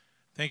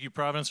Thank you,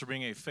 Providence, for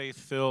being a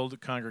faith-filled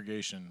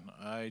congregation.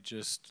 I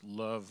just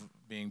love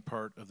being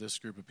part of this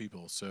group of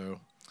people.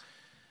 So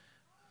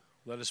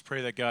let us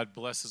pray that God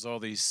blesses all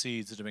these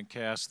seeds that have been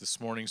cast this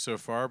morning so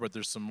far, but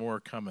there's some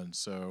more coming.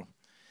 So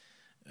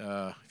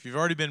if you've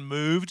already been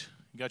moved,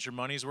 you got your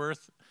money's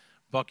worth,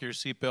 buckle your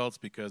seatbelts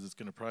because it's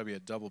going to probably be a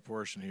double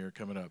portion here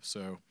coming up.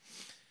 So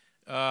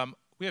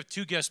we have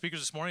two guest speakers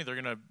this morning. They're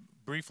going to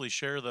briefly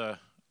share the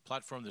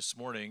platform this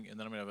morning, and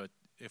then I'm going to have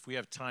if we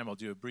have time, I'll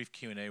do a brief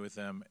Q&A with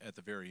them at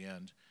the very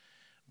end.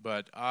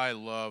 But I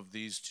love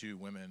these two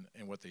women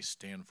and what they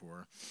stand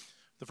for.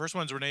 The first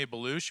one's Renee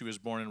Ballou. She was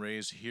born and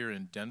raised here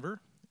in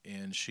Denver,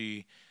 and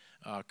she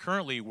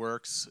currently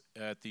works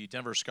at the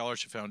Denver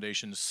Scholarship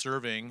Foundation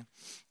serving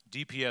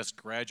DPS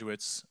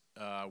graduates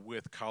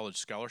with college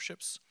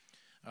scholarships.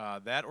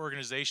 That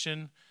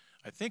organization,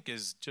 I think,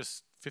 is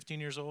just 15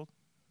 years old.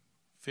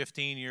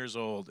 15 years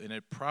old, and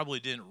it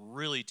probably didn't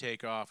really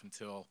take off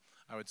until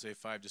I would say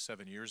 5 to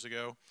 7 years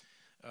ago.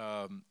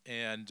 I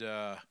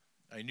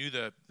knew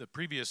the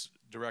previous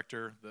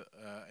director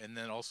and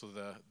then also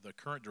the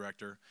current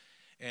director,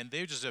 and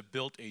they just have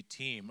built a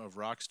team of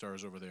rock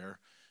stars over there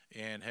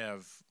and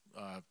have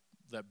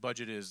that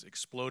budget is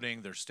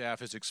exploding, their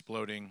staff is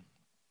exploding,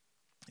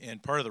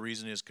 and part of the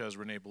reason is because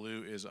Renee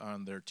Ballou is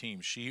on their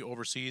team. She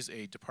oversees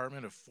a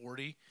department of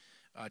 40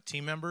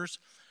 team members.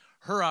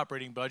 Her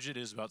operating budget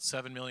is about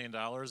 $7 million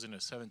in a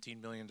 $17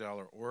 million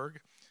org.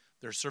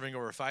 They're serving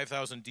over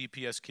 5,000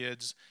 DPS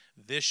kids.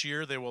 This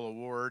year, they will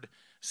award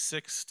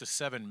 $6 to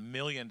 $7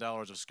 million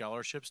of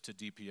scholarships to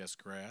DPS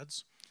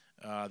grads.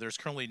 There's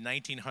currently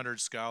 1,900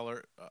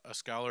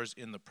 scholars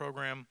in the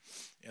program,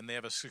 and they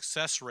have a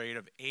success rate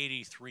of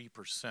 83%.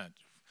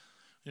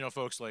 You know,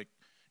 folks, like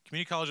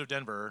Community College of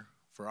Denver,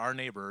 for our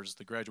neighbors,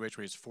 the graduation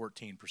rate is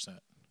 14%,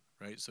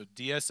 right? So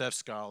DSF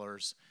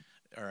scholars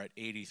are at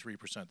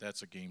 83%.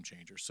 That's a game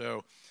changer.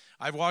 So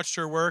I've watched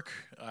her work.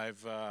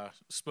 I've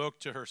spoke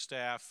to her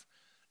staff.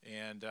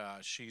 And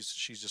she's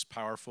just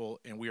powerful,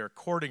 and we are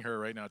courting her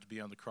right now to be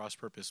on the Cross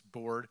Purpose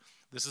board.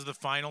 This is the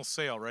final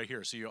sale right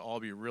here, so you'll all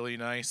be really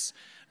nice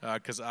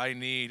because I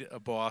need a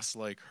boss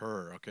like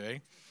her,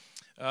 okay?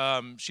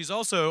 She's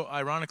also,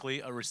 ironically,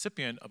 a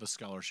recipient of a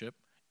scholarship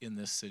in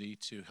this city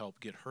to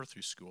help get her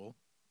through school.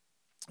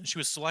 And she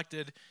was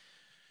selected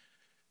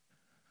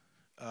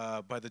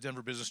by the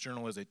Denver Business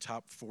Journal as a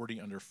top 40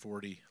 under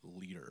 40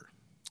 leader.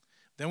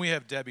 Then we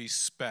have Debbie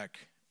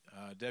Speck.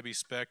 Debbie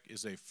Speck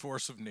is a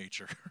force of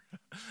nature.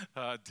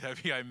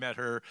 Debbie, I met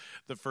her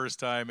the first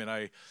time, and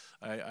I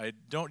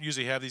don't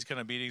usually have these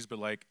kind of meetings, but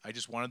like I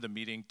just wanted the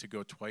meeting to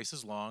go twice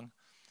as long,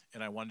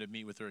 and I wanted to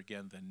meet with her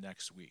again the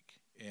next week.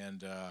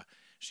 And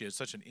she had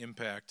such an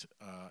impact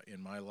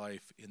in my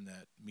life in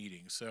that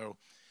meeting. So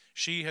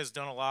she has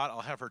done a lot.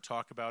 I'll have her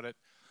talk about it,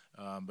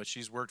 but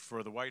she's worked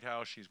for the White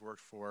House. She's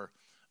worked for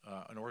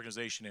an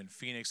organization in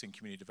Phoenix in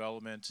community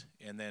development,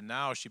 and then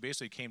now she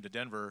basically came to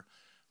Denver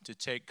to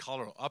take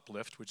Colorado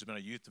Uplift, which has been a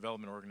youth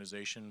development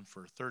organization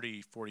for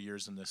 30, 40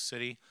 years in this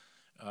city,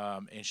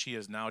 and she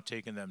has now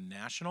taken them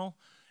national,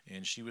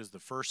 and she was the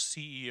first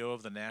CEO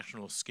of the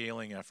national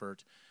scaling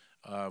effort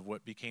of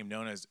what became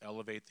known as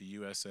Elevate the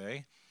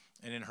USA.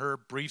 And in her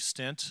brief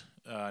stint,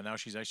 now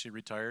she's actually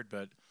retired,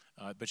 but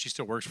she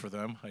still works for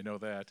them, I know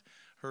that.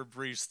 Her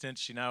brief stint,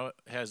 she now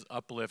has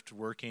Uplift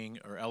working,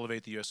 or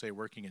Elevate the USA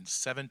working in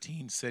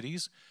 17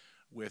 cities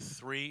with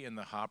 3 in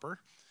the hopper.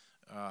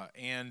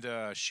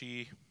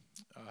 She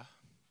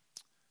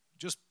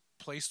just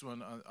placed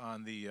one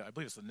on the, I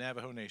believe it's the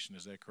Navajo Nation,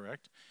 is that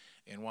correct?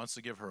 And wants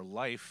to give her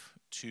life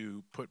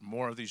to put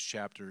more of these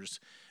chapters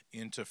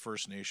into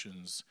First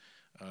Nations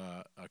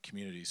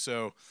communities.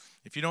 So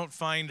if you don't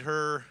find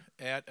her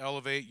at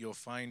Elevate, you'll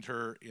find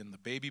her in the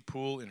baby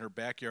pool in her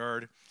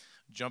backyard,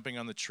 jumping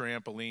on the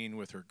trampoline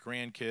with her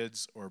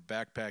grandkids, or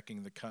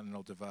backpacking the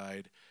Continental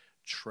Divide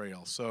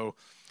Trail. So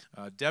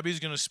Debbie's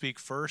going to speak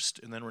first,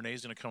 and then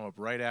Renee's going to come up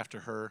right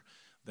after her.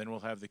 Then we'll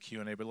have the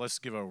Q&A. But let's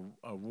give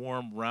a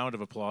warm round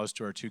of applause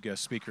to our two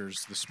guest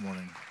speakers this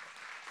morning.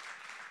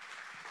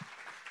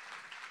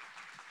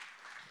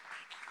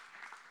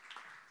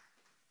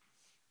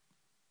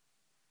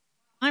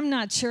 I'm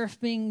not sure if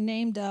being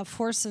named a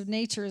force of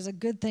nature is a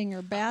good thing or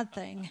a bad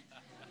thing,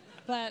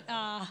 but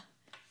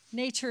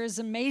nature is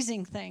an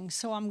amazing thing,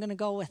 so I'm going to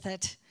go with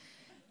it.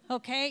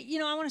 Okay, you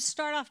know, I want to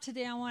start off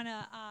today. I want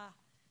to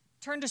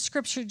turn to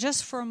Scripture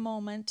just for a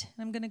moment.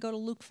 I'm going to go to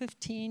Luke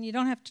 15. You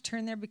don't have to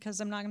turn there because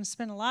I'm not going to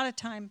spend a lot of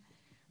time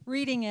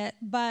reading it.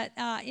 But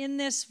in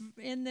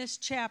this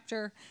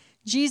chapter,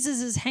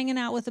 Jesus is hanging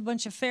out with a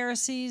bunch of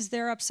Pharisees.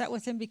 They're upset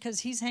with him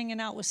because he's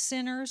hanging out with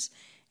sinners,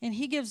 and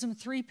he gives them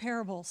 3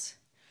 parables.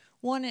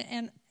 One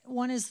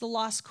is the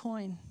lost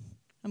coin.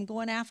 I'm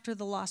going after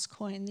the lost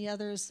coin. The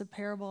other is the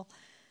parable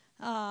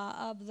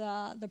of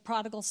the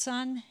prodigal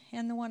son,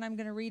 and the one I'm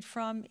going to read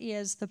from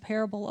is the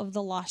parable of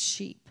the lost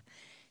sheep.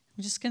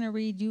 I'm just going to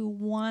read you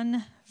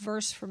one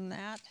verse from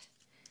that.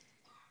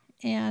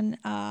 And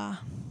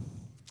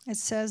it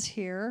says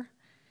here,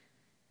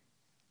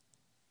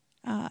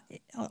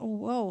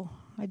 whoa,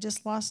 I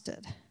just lost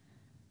it.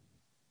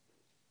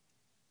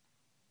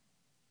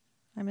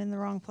 I'm in the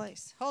wrong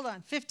place. Hold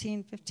on,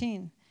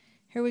 15.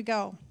 Here we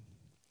go.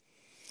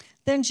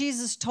 Then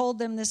Jesus told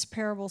them this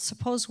parable.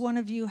 Suppose one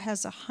of you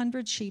has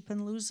 100 sheep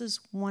and loses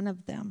one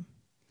of them.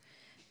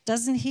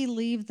 Doesn't he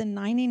leave the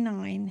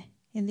 99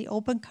 in the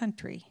open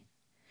country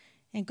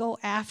and go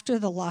after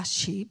the lost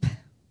sheep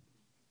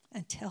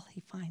until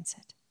he finds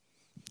it?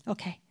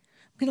 Okay,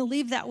 I'm going to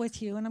leave that with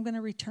you, and I'm going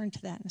to return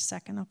to that in a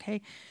second,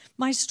 okay?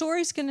 My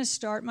story's going to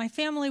start. My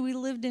family, we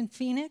lived in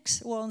Phoenix,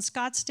 in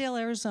Scottsdale,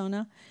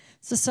 Arizona.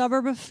 It's a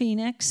suburb of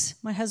Phoenix.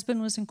 My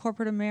husband was in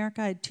corporate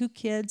America. I had 2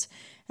 kids.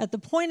 At the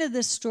point of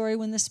this story,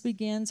 when this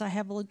begins, I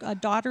have a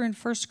daughter in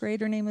first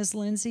grade. Her name is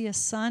Lindsay. A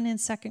son in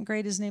second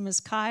grade. His name is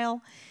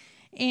Kyle.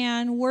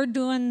 And we're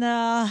doing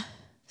the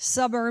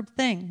suburb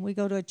thing. We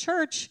go to a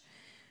church.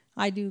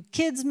 I do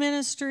kids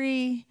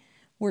ministry.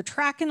 We're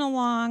tracking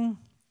along.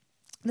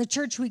 The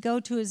church we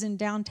go to is in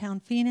downtown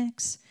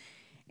Phoenix.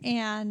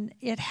 And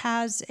it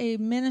has a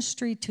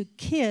ministry to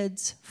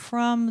kids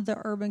from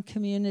the urban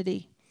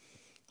community.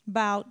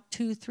 About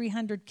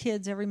 200-300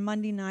 kids every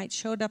Monday night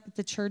showed up at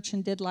the church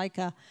and did like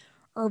a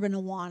Urban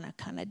Awana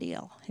kind of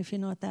deal, if you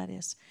know what that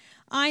is.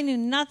 I knew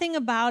nothing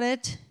about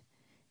it,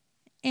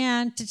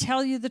 and to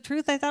tell you the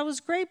truth, I thought it was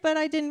great, but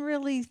I didn't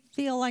really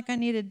feel like I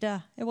needed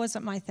to. It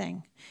wasn't my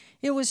thing.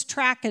 It was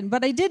tracking,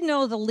 but I did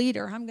know the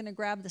leader. I'm going to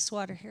grab this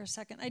water here a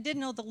second. I did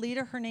know the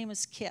leader. Her name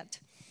is Kit.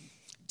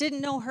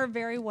 Didn't know her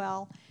very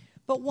well,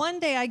 but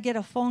one day I get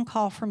a phone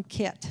call from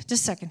Kit. Just a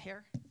second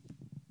here.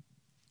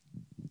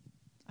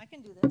 I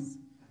can do this.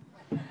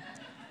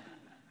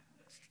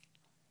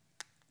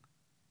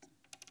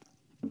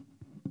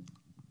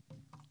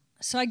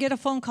 So I get a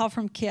phone call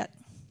from Kit.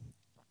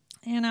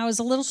 And I was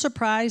a little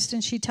surprised,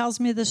 and she tells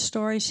me this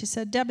story. She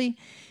said, Debbie,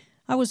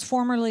 I was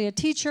formerly a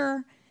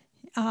teacher.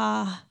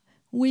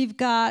 We've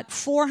got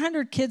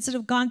 400 kids that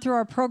have gone through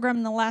our program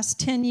in the last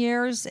 10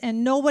 years,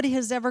 and nobody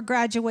has ever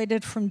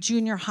graduated from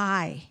junior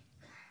high.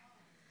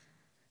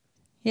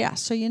 Yeah,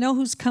 so you know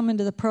who's coming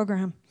to the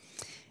program.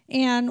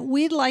 And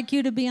we'd like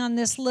you to be on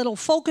this little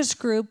focus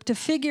group to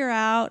figure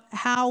out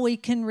how we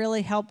can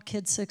really help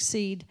kids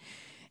succeed.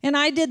 And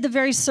I did the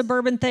very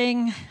suburban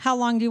thing. How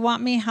long do you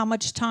want me? How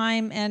much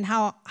time? And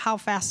how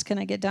fast can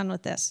I get done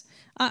with this?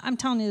 I'm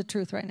telling you the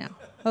truth right now,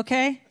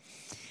 okay?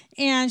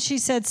 And she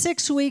said,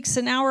 6 weeks,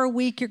 an hour a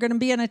week, you're going to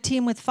be on a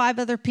team with 5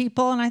 other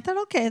people. And I thought,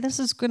 okay, this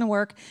is going to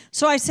work.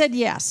 So I said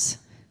yes.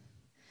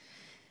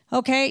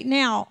 Okay,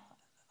 now,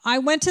 I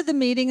went to the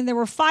meeting, and there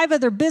were 5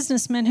 other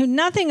businessmen who knew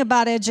nothing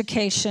about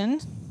education.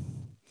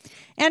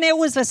 And it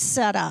was a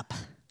setup,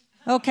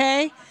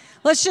 okay?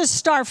 Let's just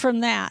start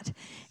from that.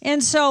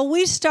 And so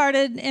we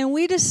started, and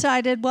we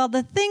decided, well,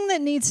 the thing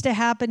that needs to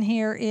happen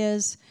here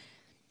is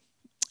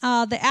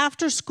the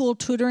after-school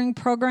tutoring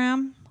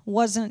program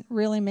wasn't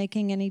really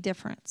making any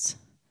difference.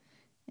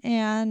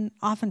 And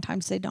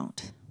oftentimes they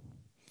don't.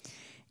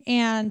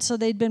 And so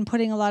they'd been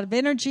putting a lot of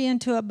energy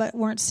into it, but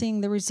weren't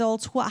seeing the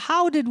results. Well,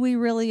 how did we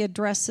really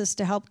address this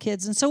to help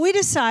kids? And so we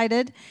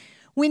decided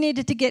we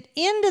needed to get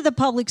into the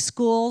public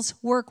schools,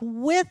 work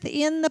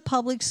within the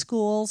public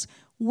schools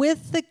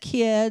with the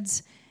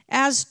kids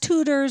as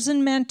tutors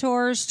and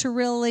mentors to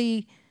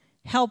really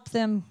help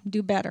them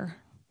do better.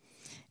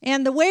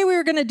 And the way we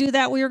were going to do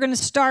that, we were going to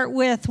start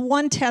with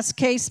one test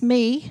case,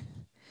 me,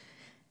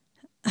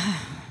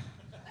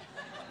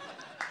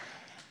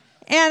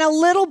 and a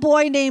little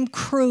boy named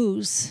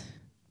Cruz.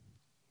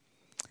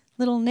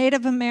 Little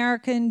Native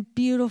American,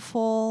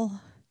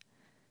 beautiful,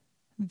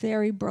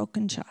 very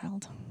broken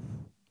child.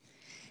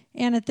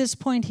 And at this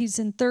point, he's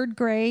in 3rd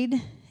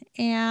grade,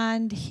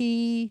 and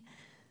he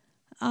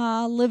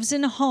lives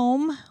in a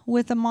home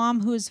with a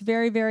mom who is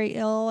very, very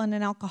ill and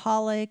an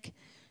alcoholic,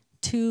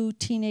 2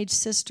 teenage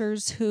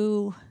sisters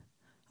who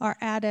are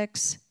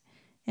addicts,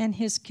 and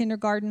his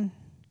kindergarten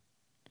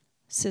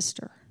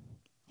sister.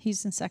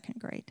 He's in 2nd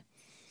grade.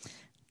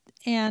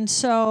 And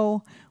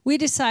so we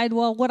decide,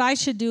 well, what I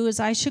should do is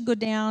I should go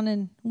down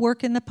and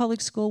work in the public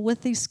school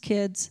with these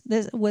kids,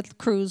 with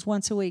Cruz,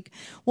 once a week.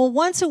 Well,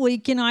 once a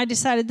week, I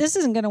decided this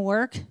isn't going to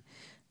work.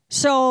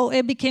 So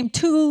it became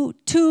two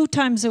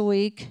times a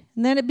week,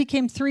 and then it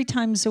became 3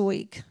 times a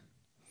week.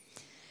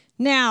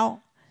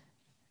 Now,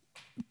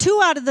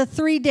 2 out of the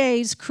 3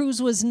 days, Cruz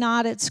was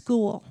not at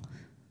school.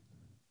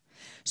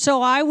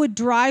 So I would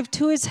drive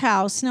to his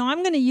house. Now,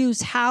 I'm going to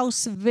use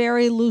house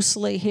very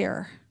loosely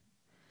here.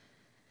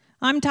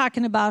 I'm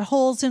talking about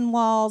holes in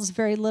walls,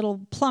 very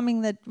little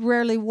plumbing that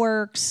rarely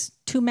works,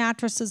 2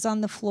 mattresses on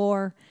the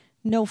floor,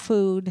 no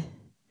food.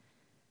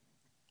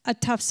 A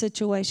tough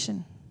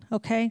situation.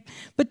 Okay?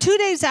 But 2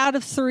 days out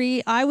of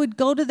 3, I would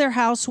go to their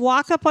house,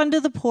 walk up onto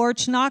the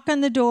porch, knock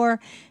on the door,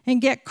 and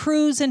get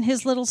Cruz and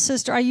his little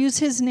sister. I use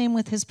his name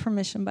with his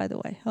permission, by the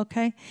way,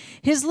 okay?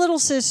 His little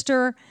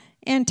sister,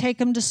 and take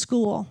him to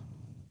school.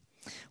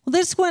 Well,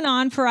 this went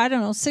on for,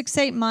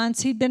 6-8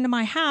 months. He'd been to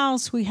my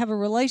house. We have a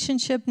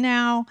relationship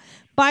now.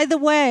 By the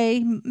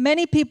way,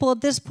 many people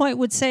at this point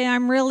would say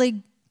I'm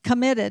really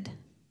committed.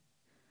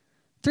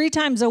 3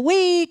 times a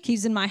week,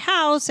 he's in my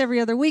house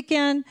every other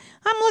weekend.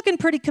 I'm looking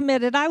pretty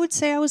committed. I would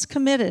say I was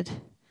committed.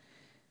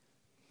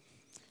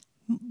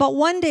 But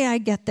one day I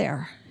get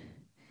there,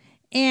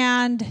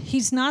 and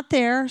he's not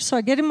there. So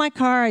I get in my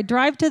car, I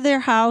drive to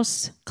their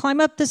house, climb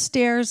up the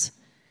stairs,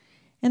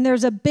 and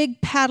there's a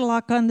big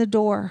padlock on the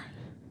door.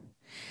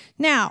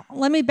 Now,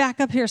 let me back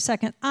up here a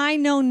second. I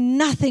know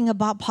nothing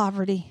about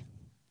poverty.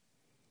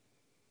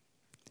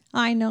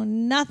 I know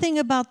nothing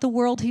about the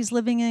world he's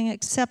living in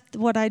except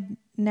what I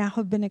now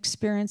have been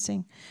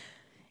experiencing.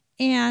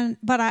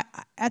 But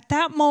at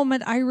that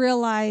moment, I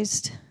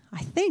realized, I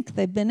think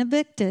they've been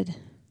evicted.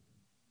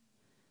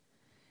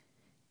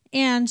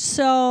 And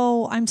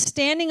so I'm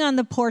standing on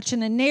the porch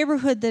in a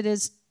neighborhood that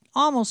is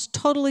almost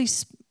totally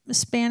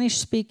Spanish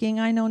speaking.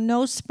 I know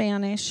no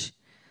Spanish.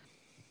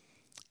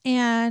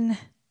 And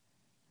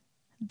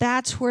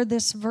that's where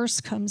this verse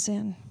comes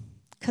in.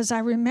 Because I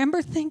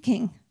remember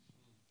thinking,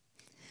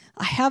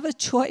 I have a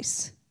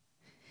choice.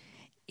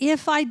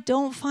 If I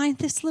don't find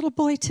this little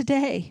boy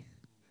today,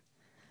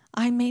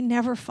 I may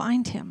never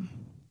find him.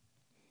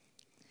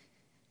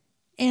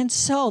 And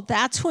so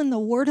that's when the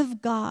word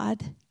of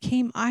God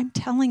came. I'm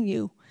telling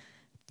you,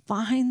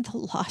 find the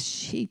lost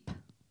sheep.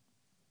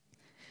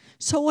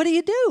 So what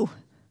do?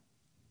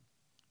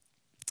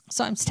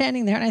 So I'm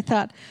standing there and I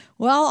thought,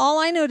 well, all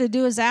I know to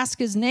do is ask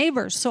his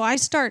neighbors. So I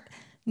start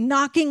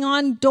knocking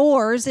on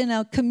doors in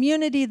a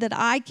community that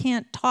I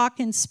can't talk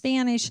in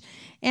Spanish,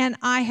 and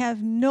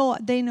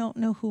they don't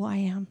know who I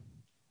am,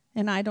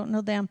 and I don't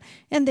know them.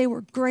 And they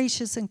were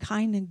gracious and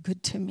kind and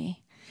good to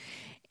me.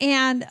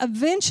 And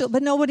eventually,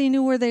 but nobody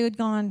knew where they had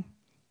gone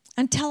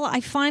until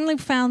I finally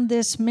found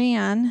this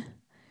man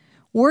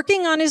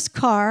working on his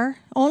car,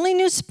 only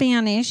knew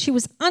Spanish. He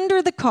was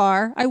under the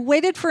car. I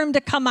waited for him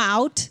to come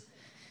out.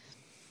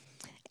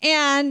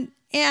 And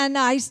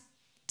I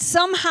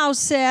somehow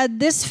said,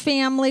 this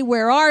family,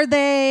 where are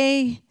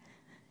they?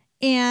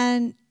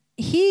 And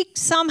he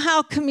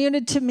somehow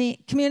communicated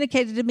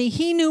to me,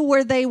 he knew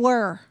where they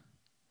were.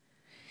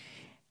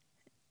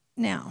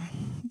 Now,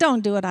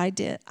 don't do what I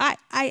did.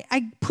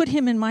 I put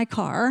him in my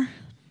car,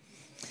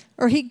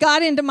 or he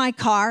got into my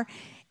car,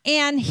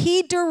 and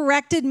he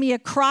directed me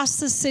across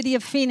the city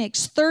of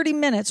Phoenix, 30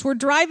 minutes. We're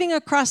driving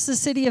across the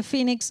city of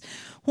Phoenix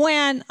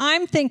when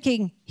I'm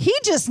thinking, he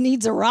just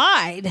needs a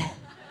ride.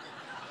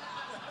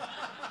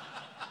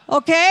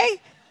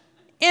 Okay?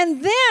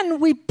 And then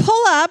we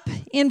pull up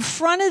in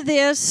front of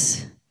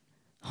this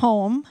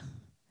home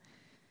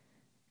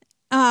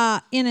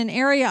in an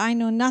area I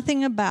know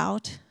nothing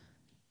about.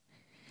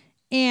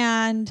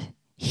 And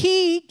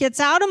he gets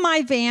out of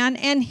my van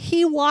and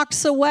he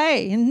walks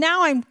away. And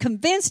now I'm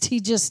convinced he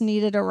just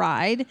needed a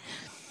ride.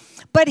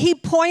 But he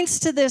points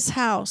to this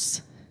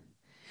house.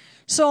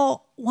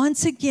 So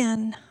once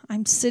again,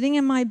 I'm sitting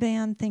in my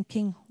van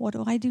thinking, what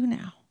do I do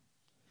now?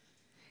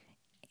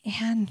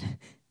 And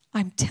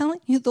I'm telling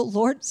you, the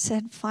Lord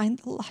said, find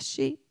the lost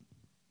sheep.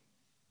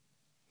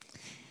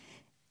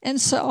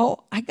 And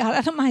so I got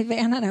out of my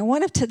van and I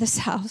went up to this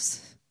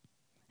house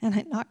and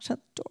I knocked on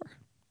the door.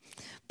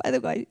 By the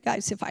way,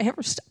 guys, if I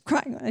ever stop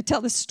crying when I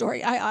tell this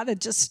story, I ought to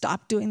just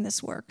stop doing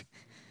this work.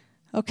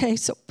 Okay,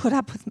 so put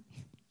up with me.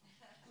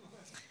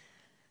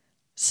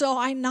 So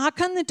I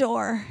knock on the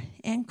door,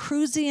 and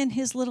Cruzy and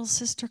his little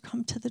sister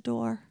come to the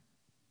door.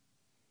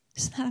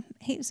 Isn't that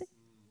amazing?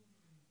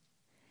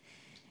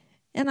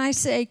 And I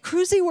say,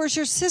 Cruzy, where's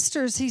your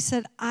sisters? He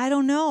said, I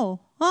don't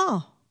know.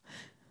 Oh,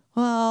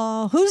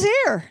 well, who's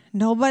here?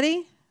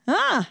 Nobody?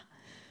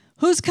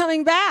 Who's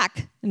coming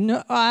back?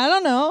 No, I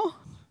don't know.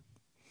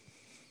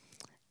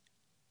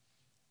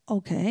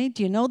 Okay,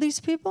 do you know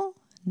these people?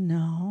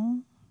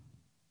 No.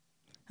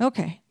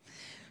 Okay.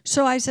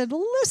 So I said,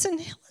 well, listen,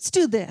 let's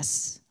do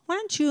this. Why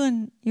don't you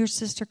and your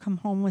sister come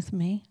home with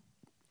me?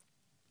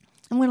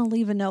 I'm going to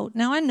leave a note.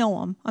 Now, I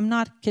know him. I'm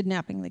not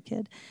kidnapping the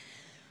kid.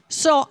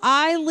 So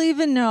I leave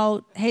a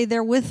note. Hey,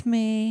 they're with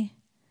me.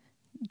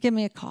 Give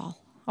me a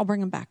call. I'll bring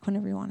them back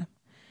whenever you want them.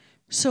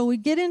 So we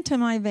get into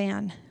my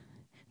van.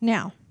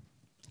 Now,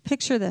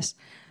 picture this.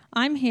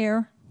 I'm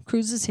here.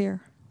 Cruz is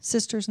here.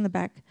 Sister's in the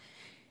back.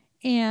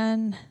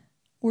 And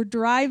we're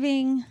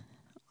driving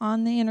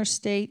on the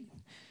interstate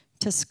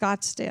to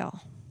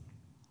Scottsdale.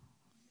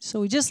 So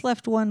we just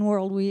left one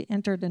world, we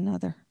entered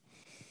another.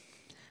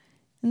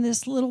 And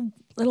this little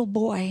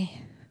boy,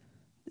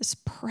 this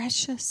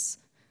precious,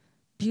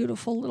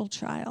 beautiful little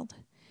child,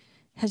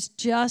 has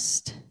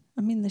just,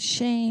 the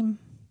shame,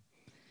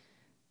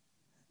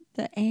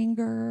 the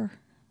anger,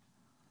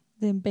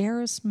 the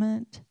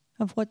embarrassment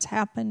of what's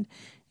happened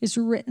is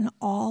written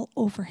all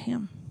over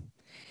him.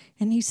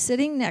 And he's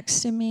sitting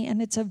next to me,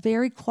 and it's a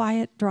very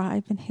quiet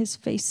drive, and his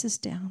face is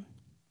down.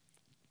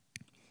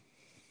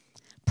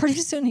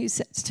 Pretty soon he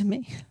says to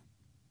me,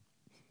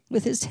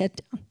 with his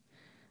head down,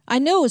 I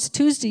knew it was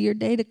Tuesday, your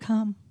day to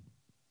come.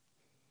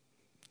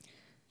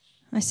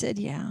 I said,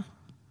 yeah.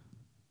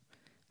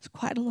 It's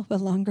quite a little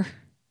bit longer.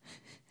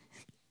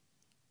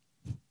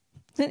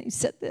 Then he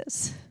said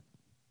this,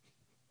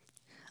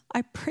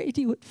 I prayed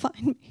you would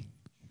find me.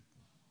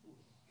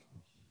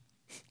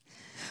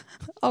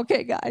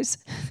 Okay, guys.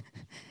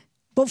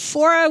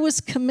 Before I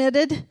was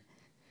committed,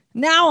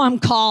 now I'm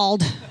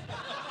called.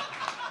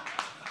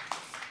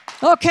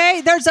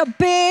 Okay, there's a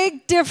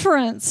big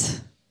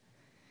difference.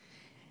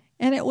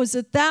 And it was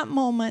at that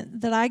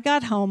moment that I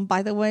got home.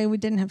 By the way, we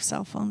didn't have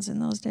cell phones in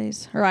those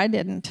days. Or I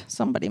didn't.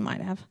 Somebody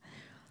might have.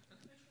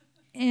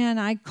 And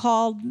I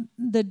called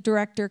the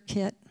director,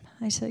 Kit.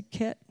 I said,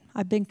 Kit,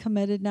 I've been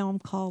committed. Now I'm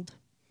called.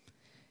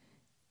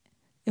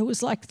 It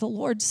was like the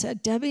Lord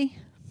said, Debbie,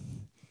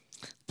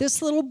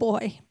 this little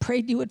boy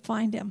prayed you would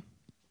find him.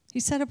 He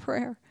said a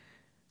prayer.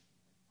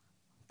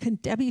 Can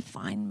Debbie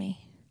find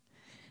me?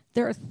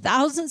 There are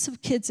thousands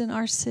of kids in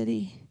our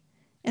city,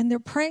 and they're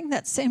praying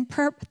that same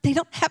prayer, but they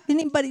don't have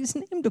anybody's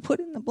name to put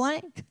in the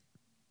blank.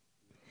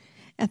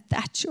 And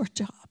that's your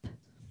job.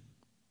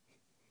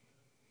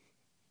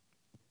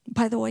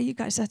 By the way, you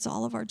guys, that's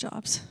all of our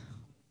jobs.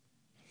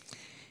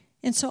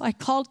 And so I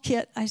called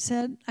Kit. I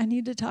said, I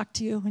need to talk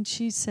to you. And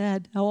she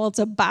said, oh, well, it's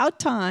about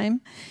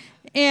time.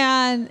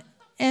 And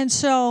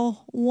so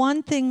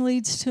one thing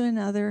leads to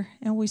another,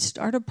 and we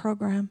start a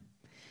program.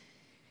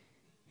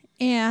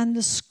 And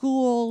the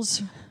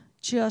schools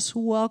just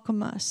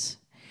welcome us.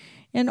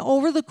 And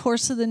over the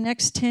course of the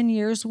next 10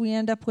 years, we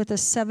end up with a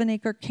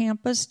 7-acre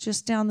campus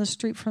just down the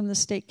street from the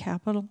state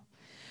capitol.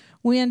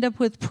 We end up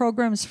with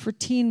programs for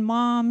teen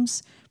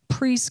moms,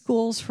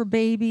 preschools for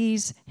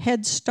babies,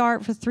 Head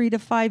Start for 3 to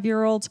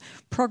 5-year-olds,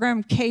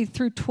 program K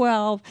through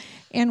 12,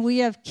 and we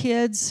have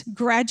kids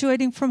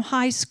graduating from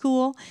high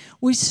school.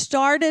 We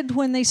started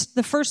when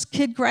the first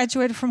kid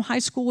graduated from high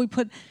school.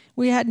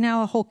 We had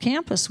now a whole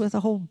campus with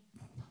a whole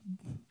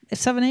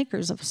 7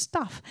 acres of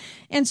stuff.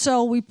 And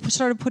so we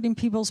started putting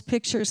people's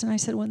pictures, and I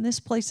said, when this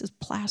place is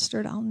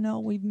plastered, I'll know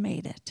we've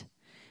made it.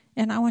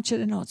 And I want you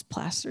to know it's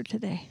plastered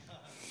today.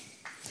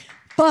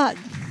 But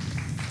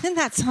isn't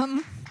that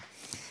something?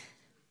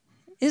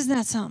 Isn't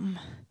that something?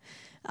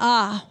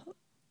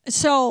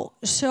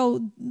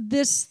 So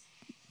this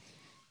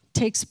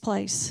takes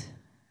place.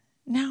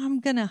 Now I'm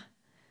gonna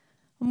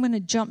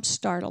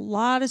jumpstart. A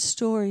lot of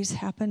stories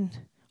happen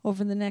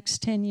over the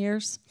next 10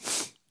 years.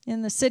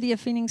 In the city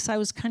of Phoenix, I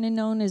was kind of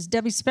known as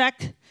Debbie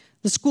Speck,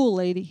 the school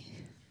lady.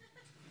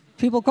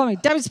 People call me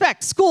Debbie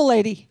Speck, school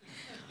lady.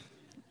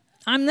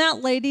 I'm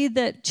that lady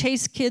that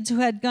chased kids who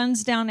had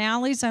guns down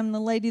alleys. I'm the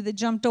lady that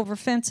jumped over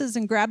fences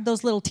and grabbed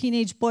those little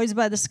teenage boys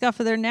by the scuff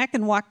of their neck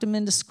and walked them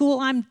into school.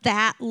 I'm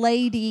that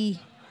lady.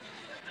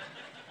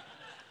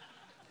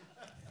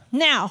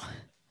 Now,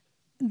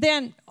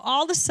 then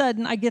all of a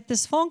sudden, I get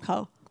this phone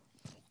call.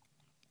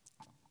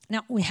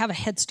 Now, we have a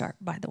Head Start,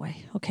 by the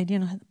way. Okay, do you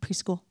know the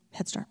preschool?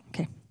 Head Start,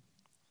 okay.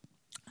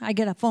 I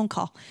get a phone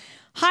call.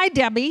 Hi,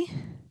 Debbie.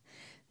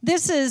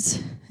 This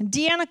is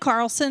Deanna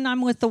Carlson.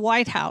 I'm with the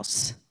White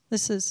House.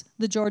 This is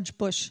the George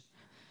Bush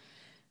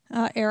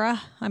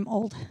era. I'm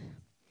old.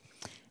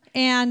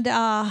 And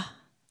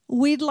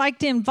we'd like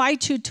to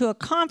invite you to a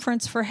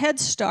conference for Head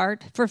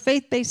Start for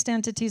faith-based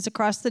entities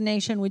across the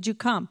nation. Would you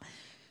come?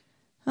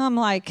 I'm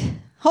like,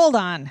 hold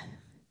on.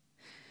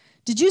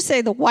 Did you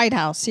say the White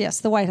House? Yes,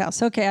 the White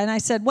House. Okay, and I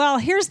said, well,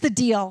 here's the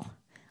deal.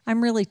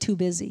 I'm really too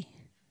busy.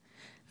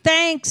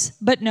 Thanks,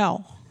 but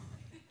no.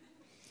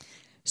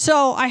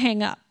 So I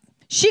hang up.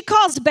 She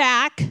calls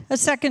back a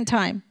second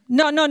time.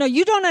 No,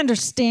 you don't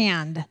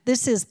understand.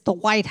 This is the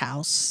White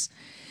House.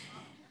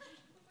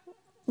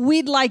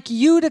 We'd like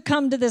you to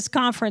come to this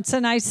conference.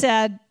 And I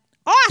said,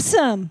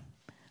 awesome.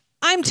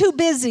 I'm too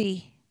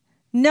busy.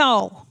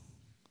 No.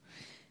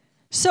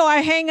 So I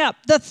hang up.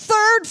 The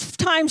third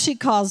time she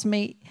calls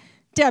me,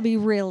 Debbie,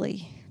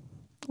 really?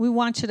 We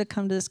want you to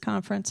come to this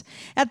conference.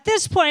 At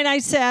this point, I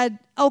said,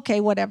 okay,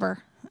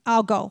 whatever.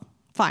 I'll go.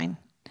 Fine.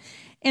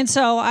 And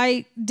so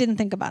I didn't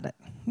think about it.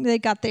 They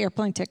got the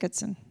airplane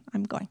tickets, and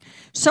I'm going.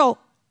 So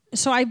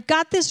I've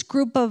got this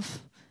group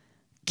of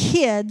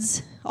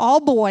kids, all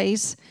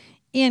boys,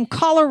 in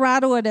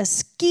Colorado at a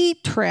ski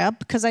trip,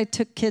 because I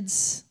took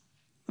kids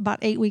about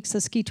 8 weeks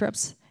of ski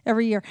trips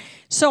every year.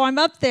 So I'm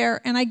up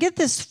there, and I get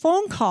this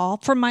phone call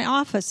from my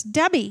office.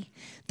 Debbie,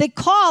 they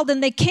called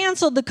and they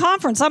canceled the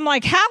conference. I'm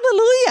like,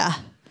 hallelujah.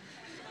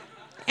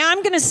 And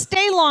I'm going to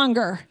stay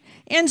longer.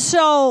 And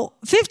so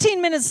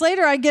 15 minutes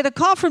later, I get a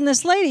call from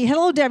this lady.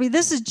 Hello, Debbie.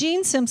 This is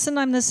Jean Simpson.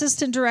 I'm the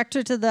assistant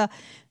director to the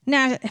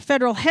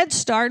Federal Head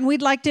Start, and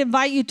we'd like to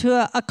invite you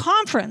to a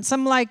conference.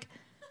 I'm like,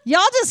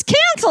 y'all just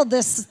canceled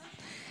this.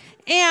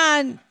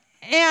 And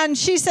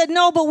she said,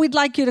 no, but we'd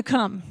like you to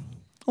come.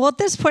 Well, at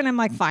this point, I'm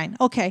like, fine,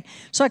 okay.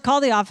 So I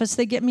call the office.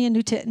 They get me a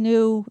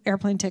new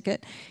airplane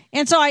ticket.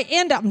 And so I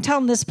end up, I'm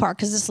telling this part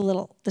because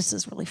this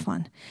is really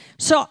fun.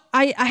 So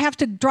I have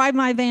to drive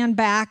my van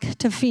back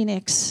to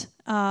Phoenix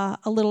a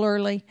little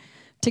early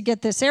to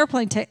get this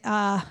airplane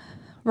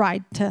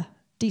ride to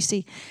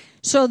D.C.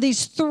 So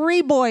these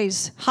 3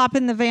 boys hop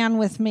in the van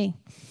with me.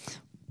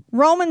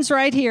 Roman's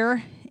right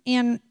here,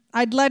 and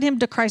I'd led him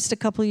to Christ a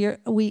couple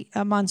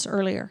months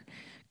earlier.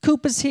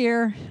 Coop is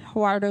here,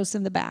 Juardo's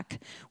in the back.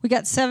 We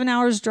got 7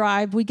 hours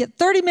drive. We get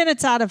 30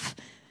 minutes out of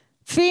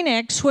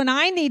Phoenix when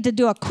I need to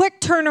do a quick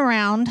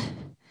turnaround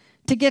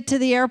to get to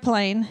the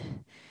airplane.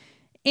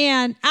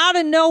 And out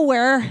of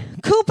nowhere,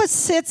 Koopa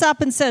sits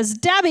up and says,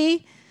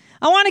 Debbie,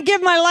 I want to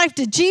give my life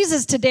to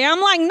Jesus today. I'm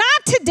like,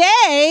 not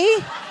today.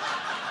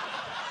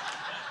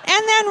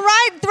 And then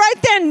right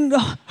then,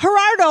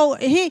 Gerardo,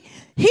 he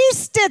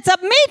sits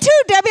up. Me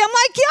too, Debbie. I'm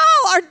like,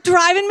 y'all are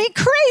driving me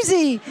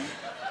crazy.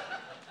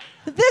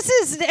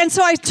 And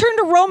so I turned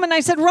to Roman.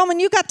 I said, Roman,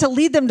 you got to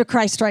lead them to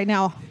Christ right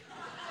now,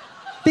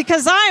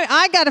 because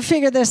I got to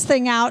figure this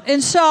thing out.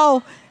 And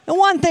so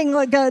one thing,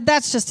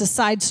 that's just a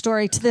side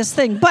story to this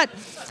thing. But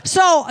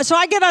so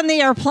I get on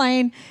the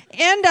airplane,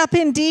 end up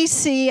in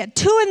D.C. at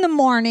 2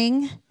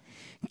 a.m,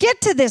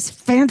 get to this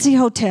fancy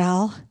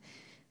hotel,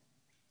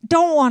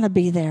 don't want to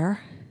be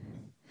there,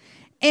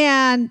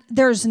 and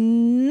there's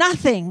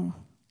nothing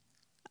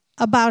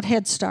about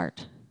Head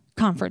Start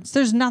conference.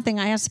 There's nothing.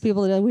 I asked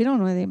people, we don't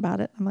know anything about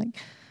it. I'm like,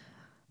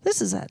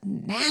 this is a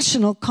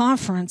national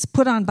conference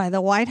put on by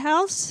the White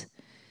House.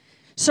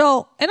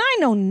 So, and I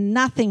know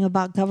nothing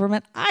about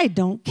government. I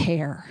don't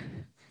care.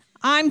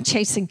 I'm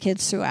chasing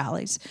kids through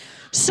alleys.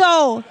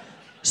 So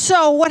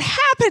what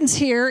happens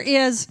here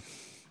is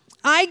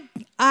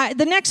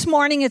the next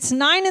morning, it's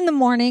 9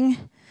 a.m,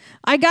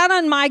 I got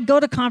on my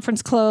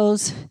go-to-conference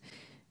clothes.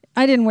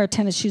 I didn't wear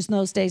tennis shoes in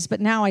those days, but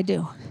now I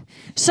do.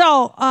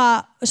 So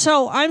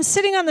I'm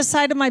sitting on the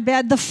side of my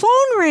bed. The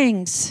phone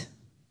rings.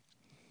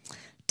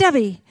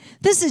 Debbie,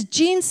 this is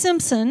Gene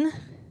Simpson,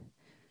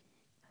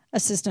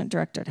 assistant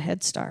director at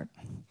Head Start,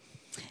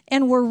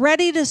 and we're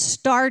ready to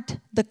start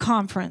the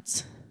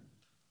conference.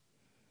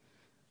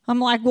 I'm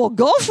like, well,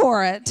 go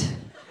for it.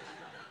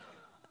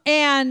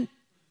 And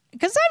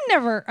because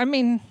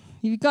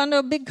you've gone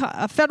to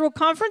a federal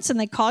conference and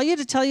they call you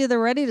to tell you they're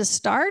ready to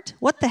start?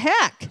 What the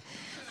heck?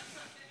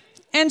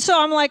 And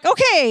so I'm like,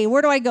 okay,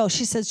 where do I go?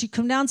 She says, you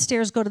come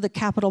downstairs, go to the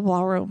Capitol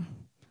Ballroom.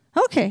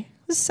 Okay,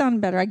 this is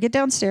sounding better. I get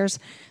downstairs.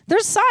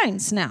 There's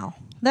signs now.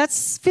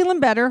 That's feeling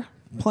better,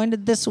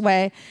 pointed this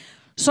way.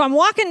 So I'm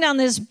walking down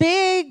this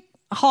big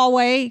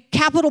hallway,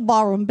 Capitol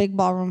Ballroom, big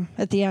ballroom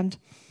at the end.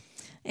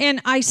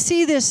 And I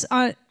see this,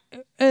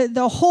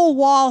 the whole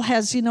wall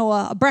has,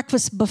 a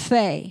breakfast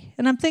buffet.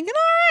 And I'm thinking,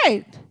 all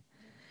right.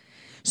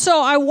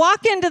 So I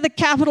walk into the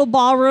Capitol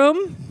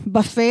Ballroom,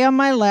 buffet on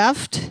my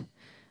left.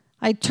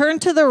 I turn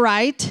to the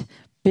right,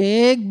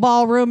 big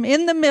ballroom.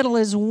 In the middle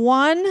is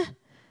one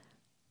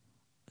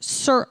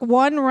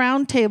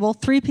round table,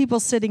 3 people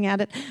sitting at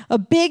it, a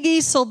big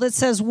easel that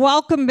says,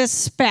 "Welcome, Miss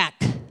Speck."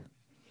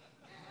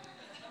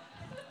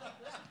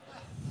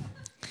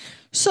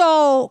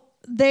 So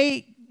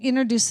they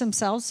introduce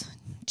themselves,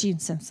 Gene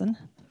Simpson,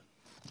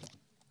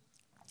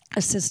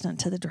 assistant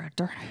to the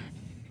director.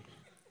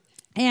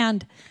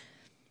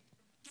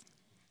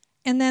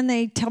 And then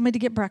they tell me to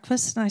get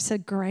breakfast, and I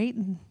said, great,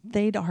 and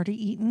they'd already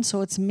eaten,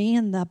 so it's me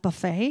and the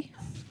buffet.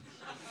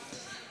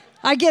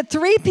 I get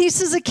 3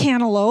 pieces of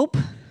cantaloupe.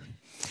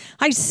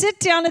 I sit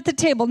down at the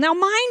table. Now,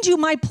 mind you,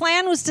 my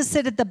plan was to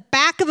sit at the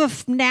back of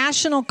a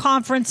national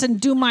conference and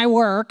do my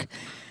work.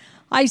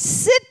 I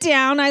sit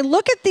down, I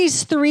look at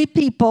these 3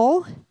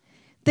 people.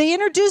 They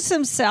introduce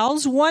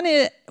themselves. One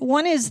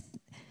is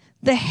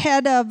the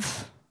head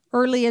of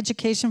early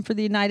education for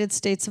the United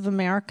States of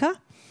America.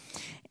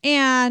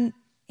 And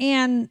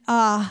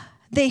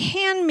they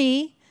hand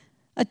me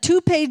a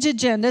 2-page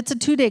agenda. It's a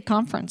 2-day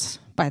conference,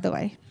 by the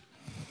way.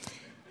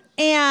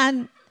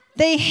 And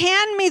they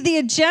hand me the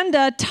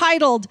agenda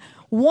titled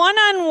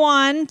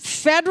One-on-One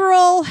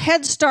Federal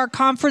Head Start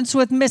Conference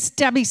with Miss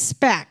Debbie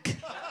Speck.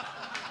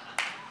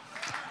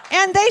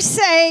 And they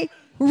say,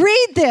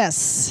 read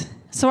this.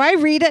 So I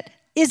read it.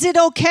 Is it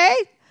okay?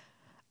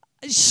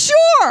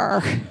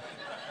 Sure.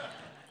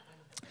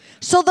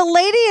 So the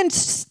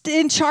lady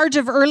in charge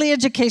of early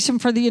education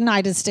for the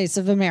United States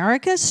of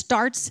America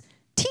starts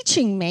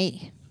teaching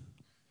me.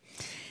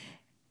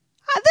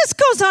 This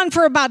goes on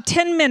for about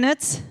 10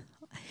 minutes.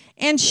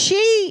 And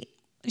she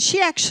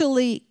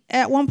actually,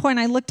 at one point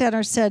I looked at her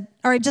and said,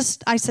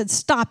 I said,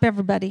 stop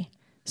everybody.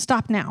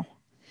 Stop now.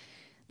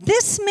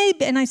 This may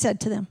be, and I said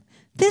to them,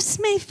 this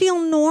may feel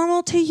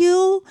normal to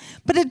you,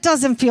 but it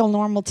doesn't feel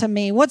normal to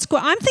me.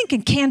 I'm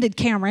thinking Candid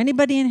Camera.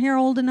 Anybody in here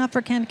old enough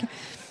for Candid Camera?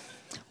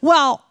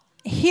 Well,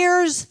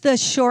 here's the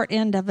short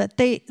end of it.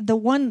 The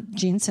one,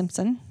 Gene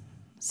Simpson,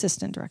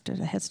 assistant director at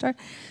Head Start,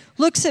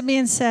 looks at me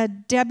and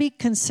said, Debbie,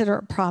 consider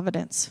it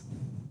providence.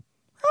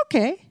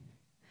 Okay.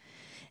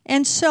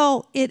 And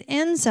so it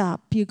ends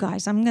up, you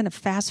guys, I'm going to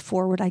fast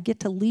forward. I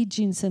get to lead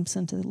Gene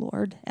Simpson to the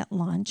Lord at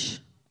lunch.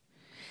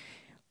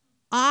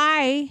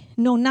 I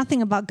know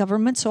nothing about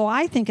government, so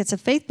I think it's a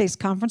faith-based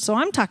conference, so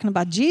I'm talking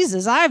about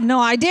Jesus. I have no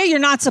idea. You're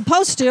not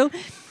supposed to.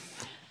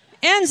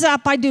 Ends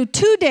up, I do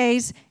 2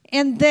 days,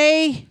 and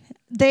they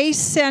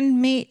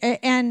send me,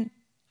 and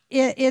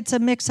it's a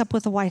mix-up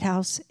with the White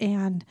House,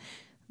 and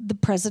the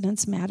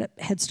president's mad at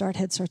Head Start.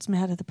 Head Start's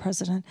mad at the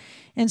president,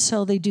 and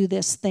so they do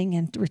this thing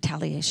in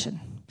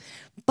retaliation.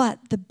 But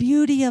the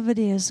beauty of it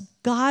is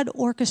God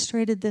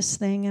orchestrated this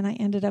thing, and I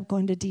ended up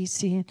going to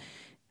D.C., and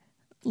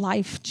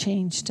life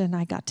changed, and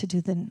I got to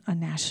do a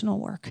national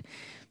work.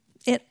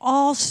 It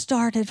all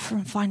started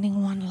from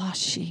finding one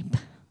lost sheep.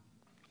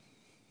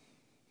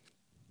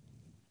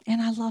 And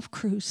I love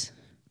Cruz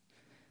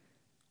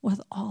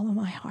with all of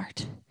my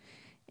heart.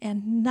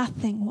 And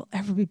nothing will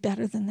ever be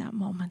better than that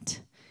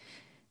moment.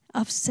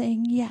 of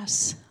saying,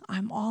 yes,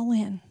 I'm all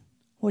in.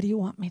 What do you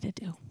want me to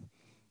do?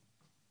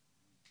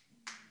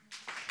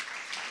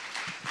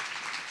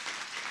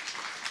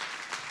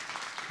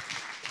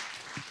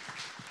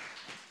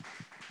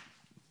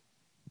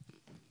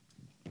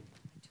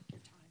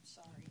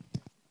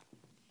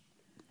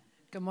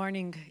 Good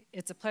morning.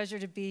 It's a pleasure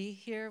to be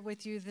here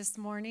with you this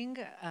morning.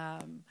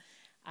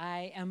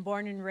 I am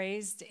born and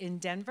raised in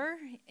Denver,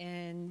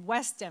 in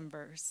West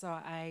Denver. So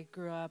I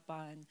grew up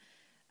on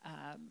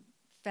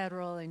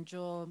Federal and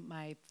Jewel.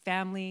 My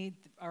family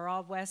are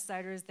all West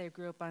Siders. They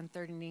grew up on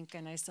 3rd and Inc.,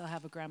 and I still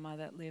have a grandma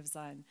that lives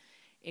on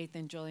 8th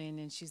and Julian,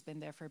 and she's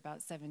been there for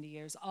about 70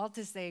 years. All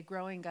to say,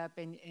 growing up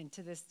and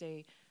to this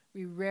day,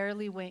 we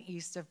rarely went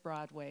east of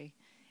Broadway.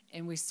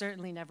 And we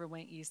certainly never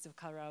went east of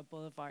Colorado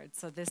Boulevard.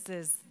 So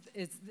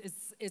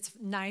it's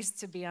nice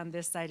to be on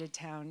this side of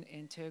town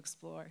and to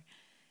explore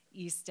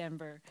East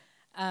Denver.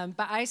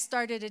 But I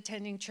started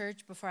attending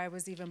church before I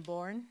was even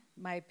born.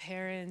 My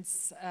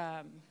parents,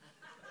 I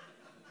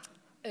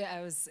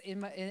was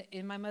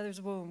in my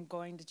mother's womb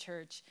going to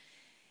church.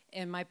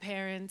 And my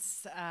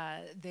parents,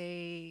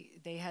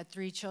 they had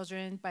 3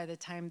 children by the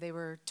time they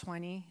were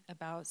 20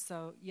 about.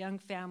 So young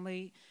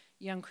family,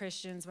 young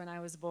Christians when I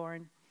was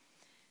born.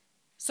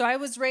 So I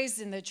was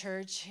raised in the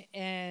church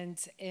and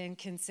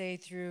can say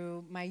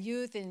through my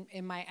youth and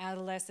in my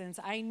adolescence,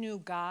 I knew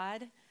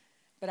God,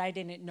 but I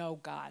didn't know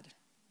God.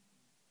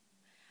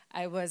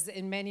 I was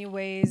in many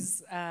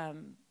ways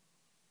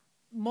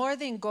more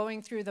than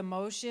going through the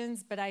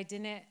motions, but I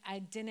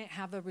didn't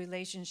have a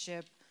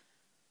relationship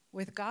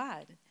with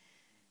God.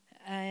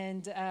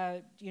 And,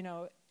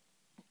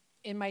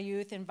 in my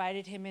youth,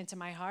 invited him into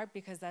my heart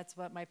because that's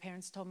what my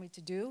parents told me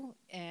to do,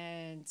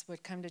 and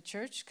would come to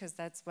church because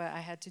that's what I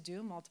had to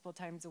do multiple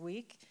times a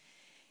week.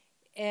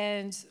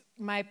 And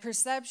my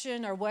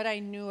perception, or what I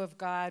knew of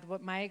God,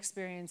 what my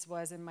experience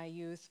was in my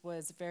youth,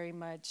 was very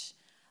much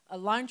a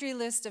laundry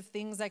list of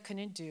things I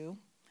couldn't do,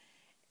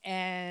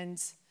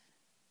 and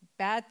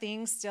bad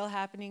things still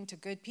happening to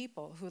good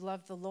people who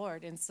love the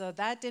Lord. And so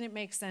that didn't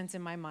make sense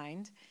in my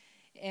mind.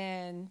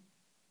 And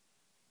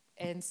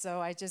so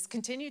I just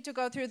continued to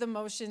go through the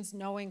motions,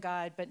 knowing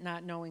God, but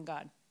not knowing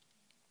God.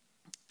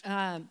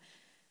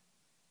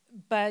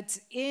 But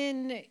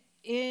in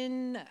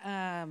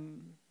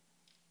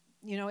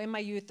my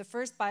youth, the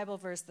first Bible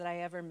verse that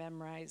I ever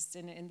memorized,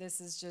 and this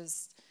is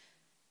just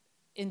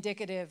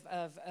indicative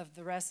of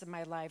the rest of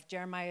my life,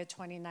 Jeremiah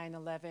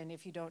 29:11.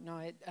 If you don't know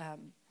it,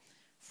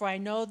 for I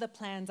know the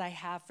plans I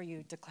have for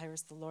you,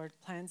 declares the Lord,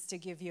 plans to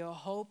give you a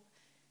hope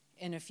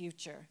and a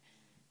future.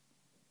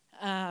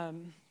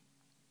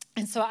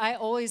 And so I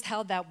always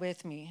held that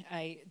with me.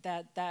 I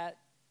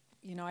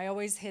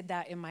always hid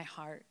that in my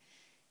heart.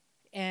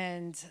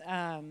 And,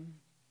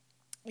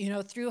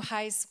 through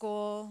high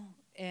school,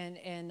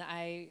 and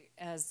I,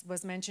 as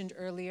was mentioned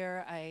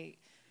earlier, I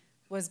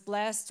was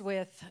blessed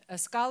with a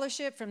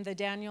scholarship from the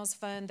Daniels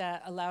Fund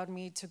that allowed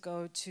me to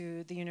go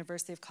to the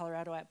University of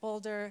Colorado at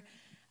Boulder.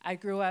 I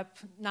grew up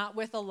not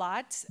with a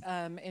lot,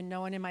 and no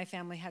one in my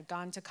family had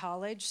gone to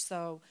college,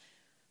 so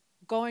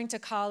going to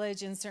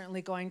college and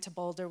certainly going to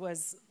Boulder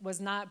was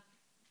not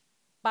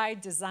by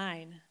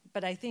design.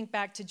 But I think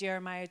back to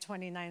Jeremiah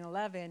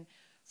 29:11,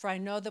 for I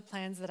know the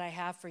plans that I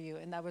have for you.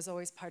 And that was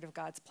always part of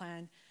God's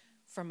plan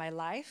for my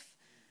life.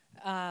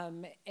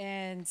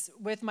 And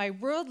with my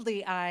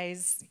worldly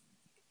eyes,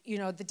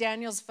 the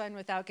Daniels Fund,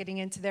 without getting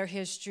into their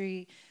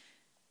history,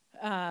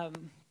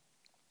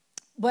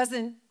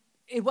 wasn't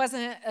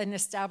an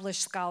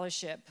established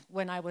scholarship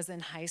when I was in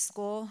high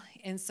school.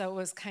 And so it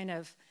was kind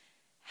of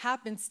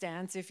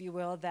happenstance, if you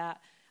will, that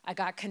I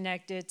got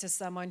connected to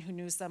someone who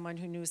knew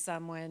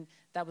someone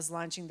that was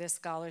launching this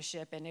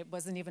scholarship, and it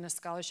wasn't even a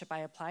scholarship I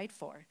applied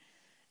for.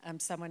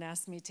 Someone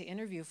asked me to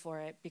interview for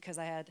it because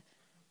I had,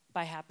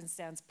 by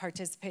happenstance,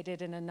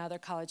 participated in another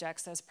college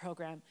access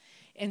program.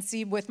 And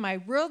see, with my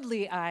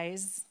worldly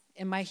eyes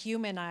and my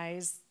human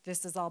eyes,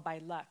 this is all by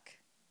luck.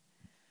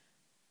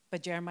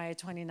 But Jeremiah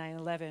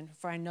 29:11,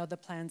 for I know the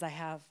plans I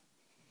have.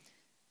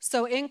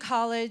 So in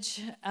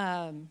college,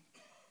 I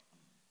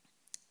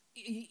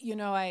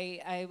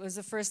was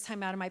the first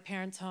time out of my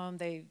parents' home.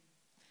 They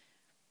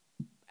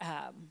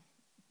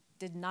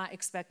did not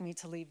expect me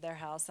to leave their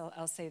house,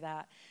 I'll say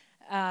that.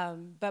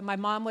 But my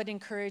mom would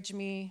encourage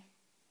me,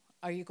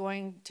 are you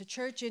going to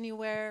church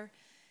anywhere?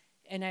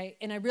 And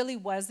I really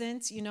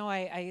wasn't.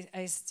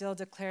 I still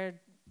declared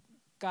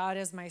God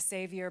as my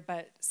Savior,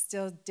 but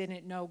still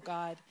didn't know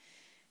God.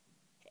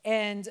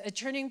 And a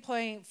turning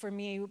point for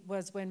me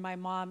was when my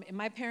mom, and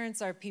my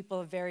parents are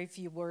people of very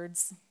few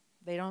words.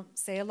 They don't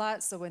say a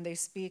lot, so when they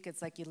speak,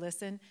 it's like you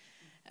listen.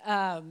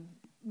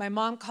 My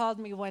mom called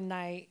me one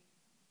night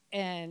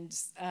and,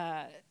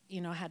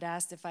 had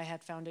asked if I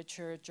had found a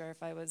church or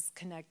if I was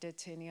connected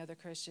to any other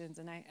Christians,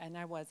 and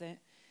I wasn't.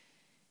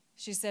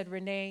 She said,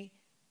 Renee,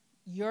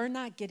 you're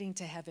not getting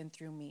to heaven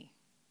through me.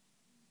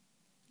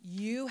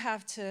 You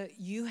have to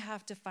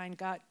find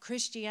God.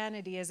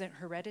 Christianity isn't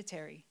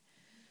hereditary.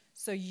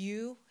 So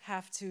you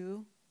have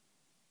to,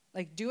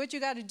 do what you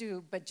got to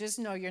do, but just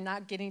know you're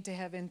not getting to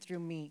heaven through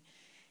me.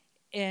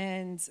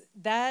 And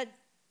that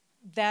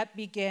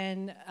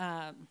began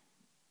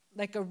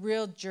like a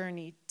real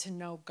journey to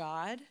know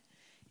God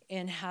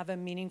and have a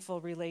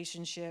meaningful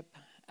relationship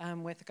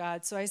with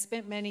God. So I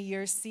spent many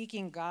years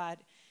seeking God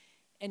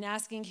and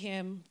asking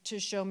him to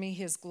show me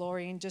his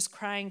glory and just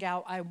crying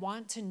out, I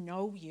want to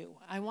know you.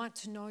 I want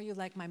to know you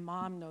like my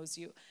mom knows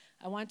you.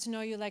 I want to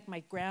know you like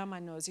my grandma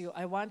knows you.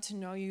 I want to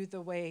know you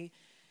the way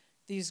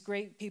these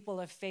great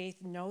people of faith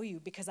know you,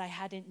 because I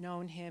hadn't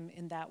known him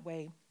in that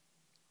way.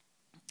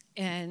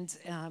 And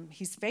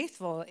he's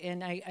faithful,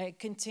 and I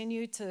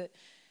continue to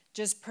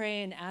just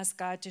pray and ask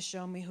God to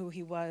show me who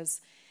he was.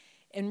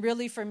 And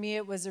really for me,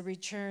 it was a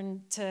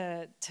return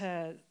to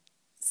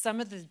some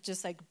of the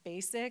just like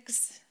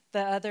basics. The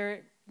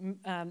other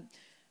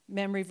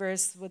memory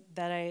verse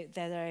that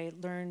I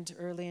learned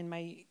early in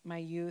my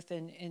youth,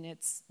 and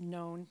it's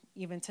known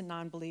even to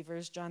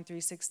non-believers, John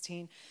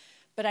 3:16.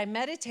 But I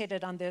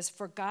meditated on this: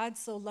 for God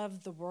so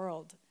loved the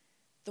world,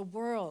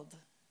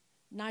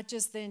 not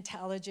just the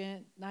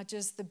intelligent, not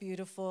just the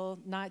beautiful,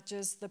 not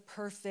just the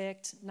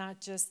perfect, not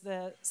just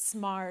the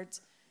smart.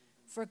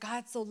 For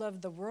God so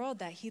loved the world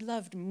that he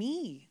loved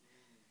me.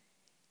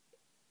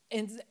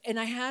 And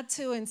I had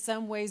to, in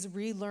some ways,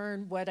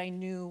 relearn what I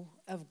knew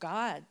of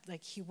God.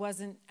 Like, he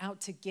wasn't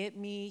out to get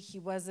me. He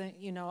wasn't,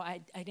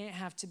 I didn't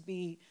have to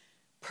be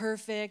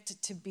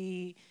perfect to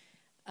be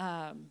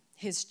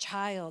his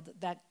child.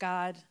 That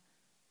God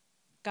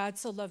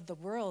so loved the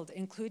world,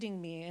 including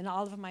me and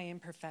all of my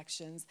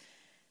imperfections,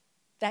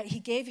 that he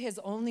gave his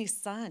only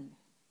son.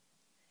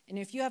 And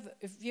if you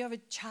have a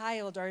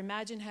child, or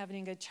imagine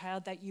having a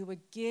child, that you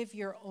would give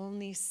your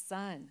only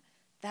son.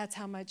 That's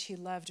how much he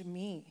loved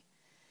me.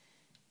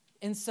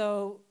 And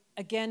so,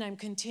 again, I'm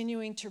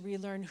continuing to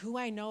relearn who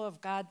I know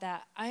of God,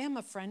 that I am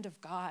a friend of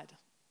God.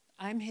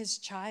 I'm his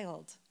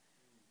child,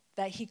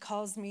 that he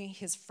calls me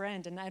his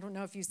friend. And I don't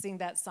know if you sing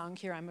that song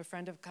here, I'm a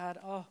friend of God.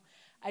 Oh,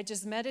 I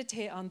just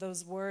meditate on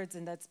those words,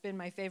 and that's been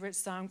my favorite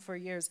song for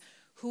years.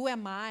 Who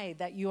am I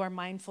that you are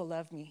mindful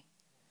of me?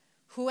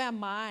 Who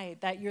am I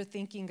that you're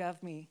thinking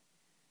of me?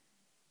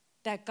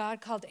 That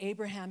God called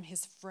Abraham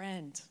his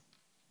friend.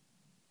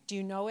 Do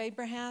you know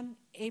Abraham?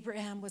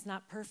 Abraham was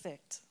not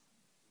perfect.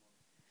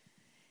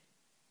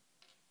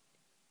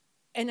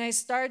 And I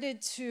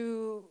started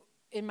to,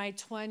 in my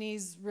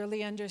 20s,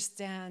 really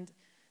understand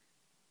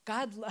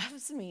God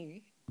loves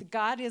me.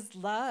 God is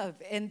love.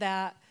 And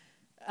that,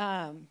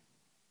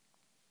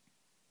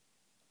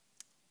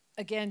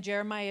 again,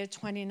 Jeremiah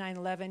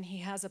 29:11, he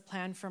has a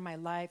plan for my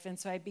life. And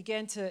so I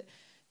began to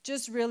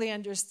just really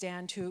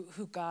understand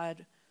who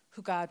God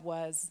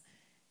was.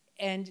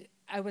 And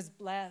I was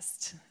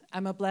blessed.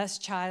 I'm a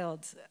blessed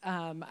child.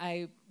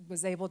 I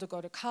was able to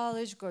go to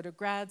college, go to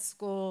grad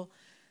school.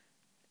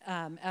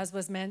 As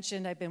was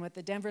mentioned, I've been with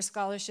the Denver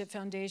Scholarship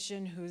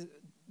Foundation,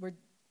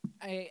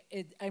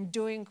 I'm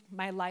doing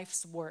my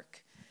life's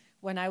work.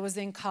 When I was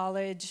in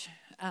college,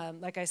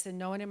 like I said,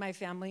 no one in my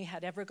family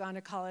had ever gone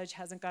to college,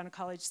 hasn't gone to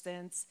college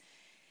since.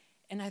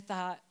 And I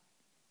thought,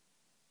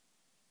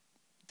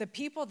 the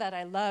people that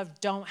I love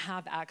don't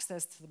have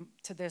access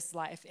to this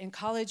life. And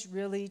college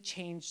really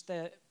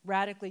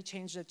radically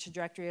changed the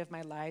trajectory of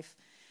my life.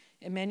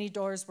 And many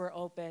doors were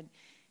open.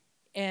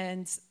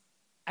 And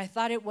I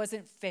thought it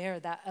wasn't fair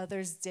that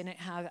others didn't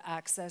have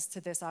access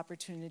to this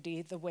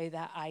opportunity the way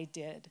that I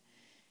did.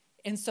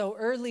 And so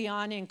early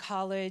on in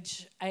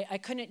college, I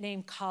couldn't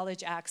name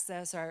college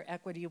access or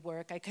equity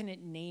work. I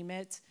couldn't name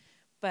it,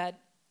 but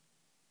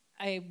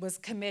I was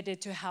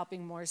committed to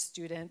helping more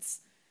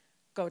students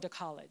go to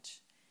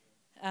college.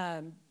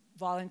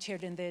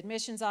 Volunteered in the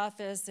admissions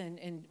office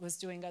and was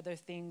doing other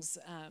things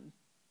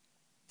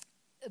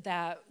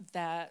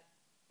that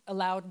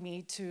allowed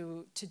me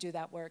to do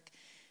that work.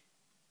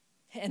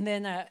 And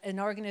then an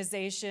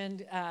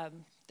organization,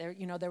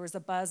 there was a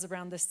buzz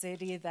around the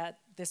city that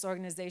this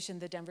organization,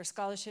 the Denver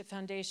Scholarship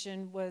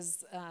Foundation,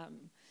 was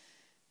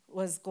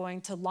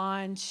going to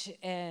launch,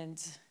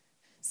 and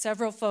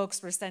several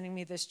folks were sending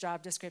me this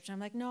job description. I'm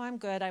like, no, I'm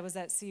good. I was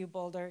at CU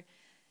Boulder,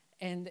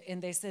 and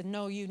they said,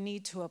 no, you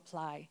need to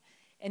apply.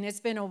 And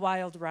it's been a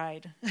wild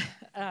ride,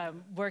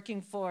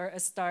 working for a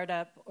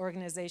startup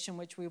organization,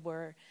 which we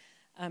were,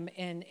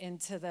 and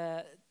into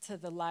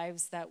the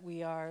lives that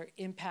we are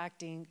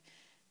impacting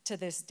to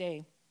this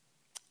day.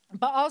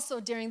 But also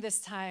during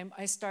this time,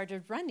 I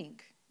started running,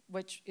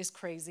 which is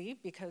crazy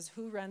because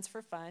who runs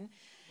for fun?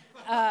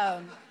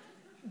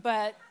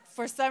 But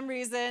for some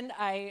reason,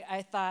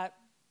 I thought,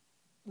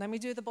 let me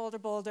do the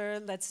Boulder.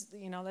 Let's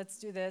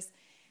do this.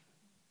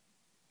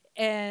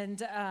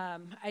 And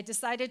I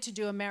decided to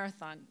do a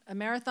marathon. A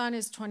marathon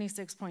is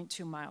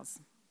 26.2 miles.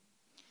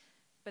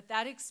 But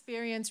that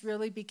experience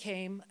really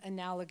became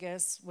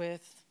analogous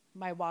with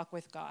my walk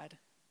with God.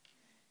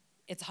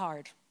 It's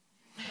hard.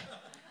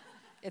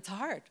 It's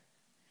hard.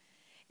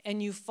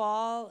 And you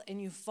fall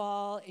and you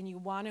fall and you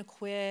want to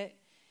quit,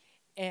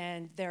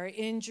 and there are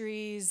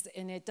injuries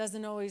and it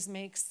doesn't always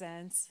make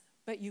sense,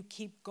 but you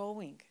keep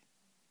going.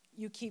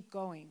 You keep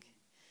going.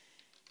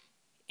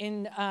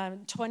 In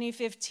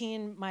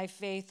 2015, my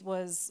faith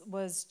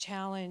was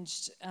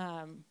challenged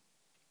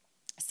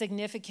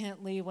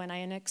significantly when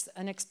I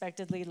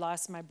unexpectedly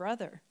lost my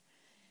brother.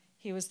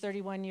 He was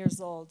 31 years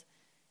old.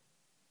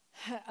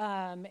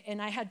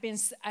 And I had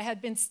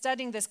been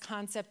studying this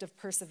concept of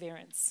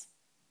perseverance.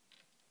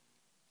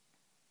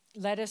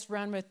 Let us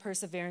run with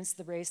perseverance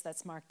the race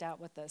that's marked out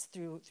with us.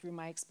 Through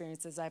my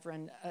experiences, I've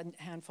run a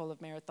handful of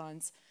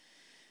marathons.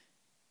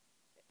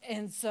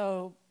 And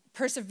so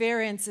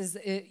perseverance is,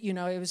 it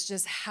was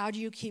just, how do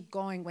you keep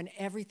going when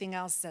everything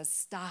else says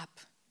stop,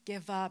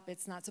 give up,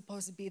 it's not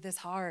supposed to be this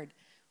hard.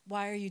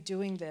 Why are you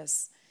doing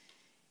this?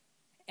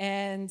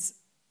 And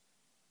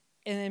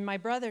then my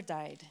brother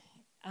died.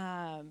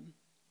 And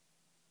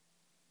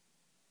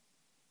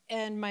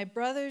my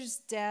brother's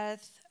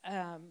death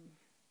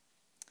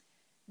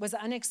was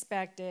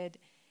unexpected,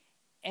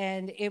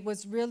 and it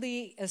was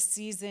really a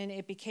season,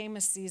 it became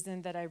a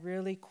season that I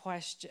really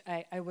questioned,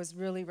 I was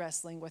really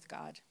wrestling with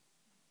God.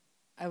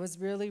 I was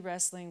really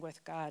wrestling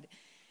with God.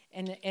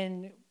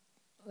 And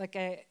like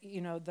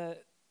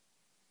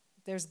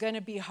there's going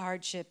to be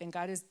hardship, and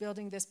God is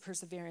building this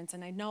perseverance.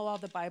 And I know all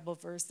the Bible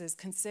verses.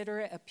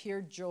 Consider it a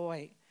pure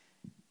joy,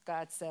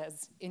 God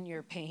says, in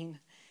your pain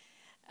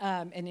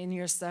and in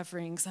your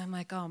sufferings. I'm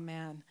like, oh,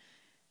 man.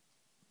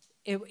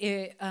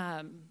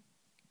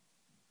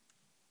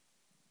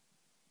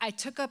 I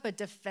took up a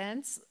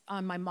defense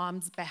on my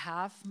mom's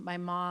behalf. My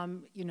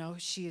mom,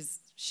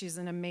 she's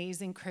an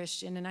amazing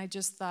Christian. And I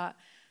just thought,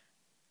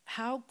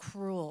 how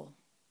cruel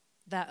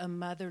that a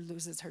mother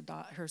loses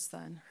her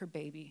son, her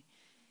baby.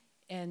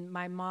 And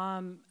my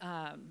mom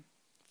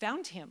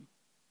found him.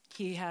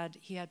 He had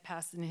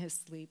passed in his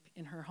sleep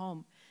in her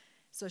home.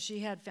 So she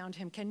had found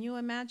him. Can you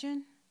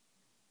imagine?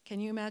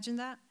 Can you imagine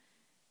that?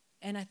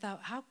 And I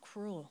thought, how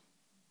cruel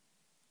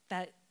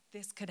that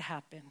this could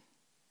happen.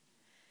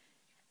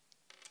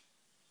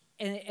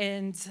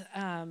 And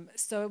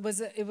so it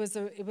was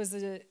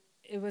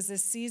a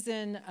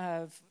season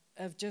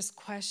of just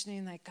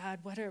questioning, like, God,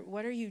 what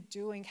are you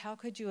doing? How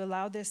could you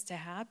allow this to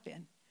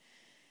happen?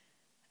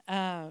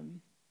 I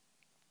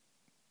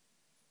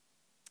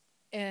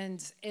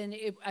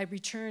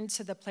returned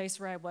to the place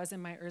where I was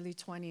in my early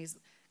 20s.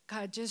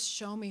 God, just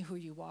show me who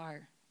you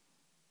are.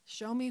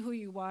 Show me who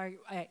you are.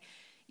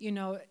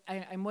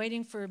 I'm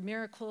waiting for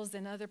miracles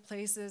in other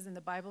places, and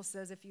the Bible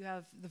says if you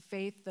have the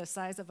faith the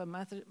size of a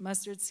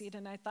mustard seed,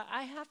 and I thought,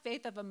 I have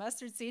faith of a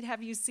mustard seed.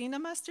 Have you seen a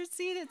mustard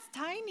seed? It's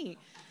tiny.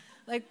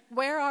 Like,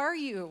 where are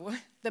you?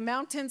 The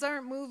mountains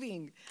aren't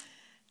moving.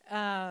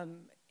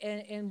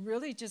 And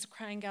really just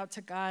crying out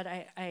to God,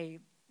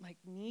 I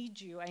need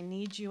you. I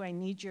need you. I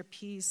need your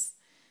peace.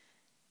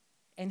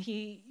 And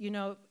he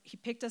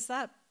picked us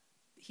up.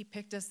 He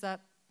picked us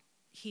up.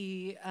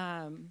 He,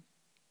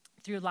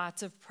 through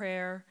lots of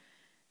prayer,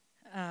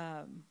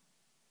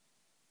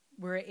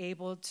 we're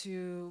able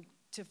to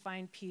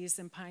find peace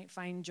and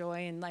find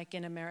joy, and like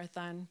in a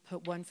marathon,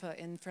 put one foot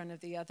in front of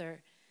the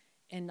other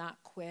and not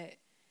quit.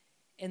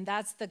 And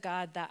that's the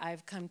God that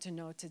I've come to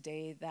know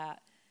today,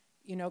 that,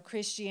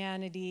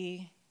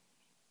 Christianity,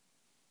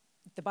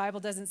 the Bible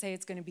doesn't say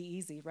it's going to be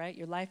easy, right?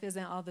 Your life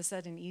isn't all of a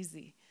sudden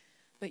easy,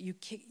 but you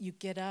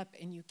get up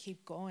and you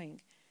keep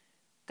going.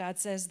 God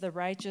says the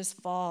righteous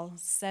fall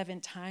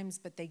 7 times,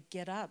 but they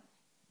get up.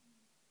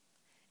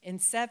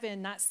 And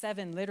 7, not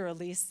 7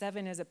 literally,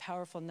 7 is a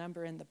powerful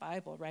number in the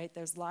Bible, right?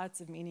 There's lots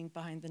of meaning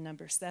behind the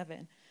number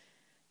 7.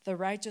 The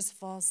righteous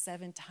fall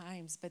 7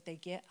 times, but they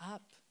get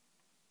up.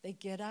 They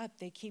get up,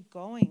 they keep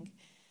going.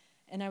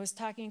 And I was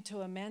talking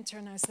to a mentor,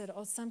 and I said,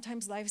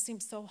 sometimes life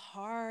seems so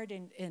hard,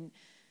 and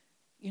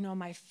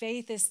my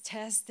faith is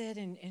tested.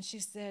 And she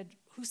said,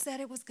 who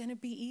said it was going to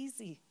be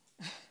easy?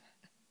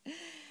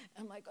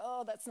 I'm like,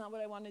 that's not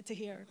what I wanted to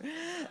hear.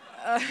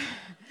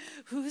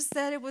 Who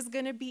said it was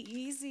going to be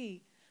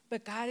easy?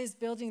 But God is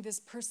building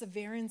this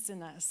perseverance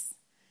in us.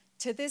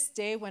 To this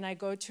day, when I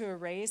go to a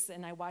race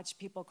and I watch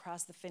people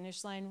cross the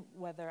finish line,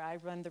 whether I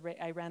ran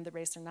the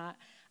race or not,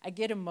 I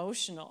get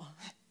emotional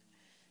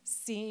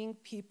seeing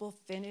people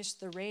finish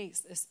the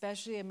race,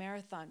 especially a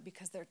marathon,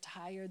 because they're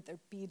tired, they're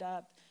beat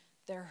up,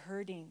 they're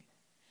hurting,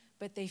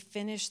 but they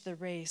finish the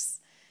race.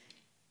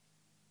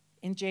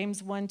 In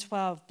James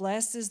 1:12,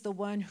 blessed is the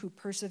one who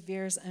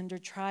perseveres under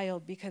trial,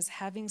 because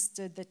having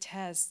stood the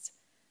test,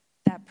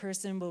 that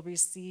person will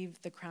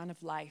receive the crown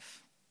of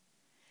life,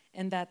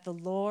 and that the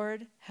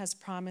Lord has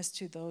promised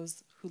to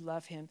those who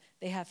love him.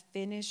 They have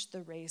finished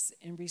the race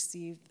and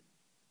received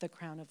the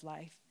crown of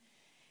life.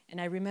 And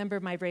I remember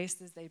my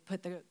races, they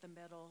put the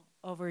medal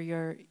over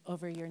your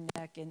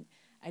neck, and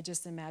I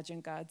just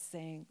imagine God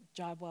saying,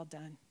 job well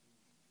done,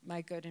 my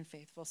good and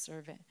faithful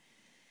servant.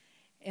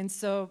 And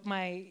so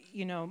my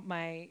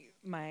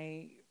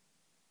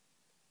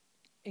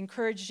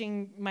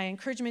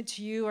encouragement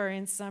to you, or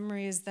in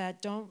summary, is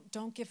that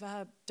don't give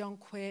up, don't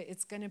quit.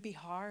 It's going to be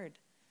hard,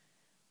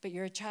 but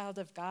you're a child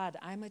of God.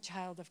 I'm a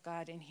child of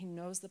God, and he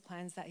knows the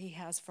plans that he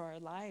has for our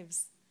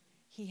lives.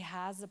 He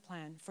has a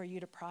plan for you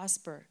to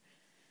prosper.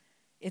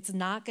 It's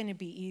not going to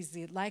be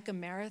easy. Like a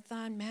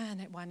marathon,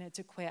 man, I wanted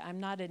to quit. I'm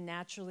not a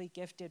naturally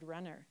gifted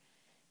runner,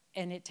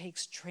 and it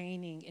takes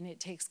training, and it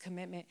takes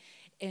commitment.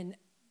 And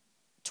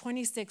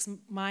 26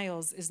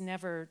 miles is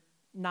never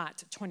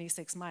not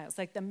 26 miles.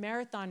 Like the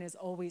marathon is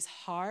always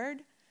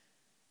hard.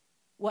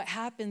 What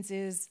happens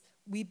is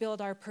we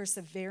build our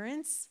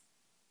perseverance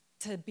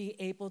to be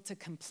able to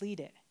complete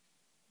it.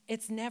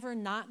 It's never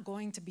not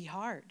going to be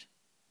hard.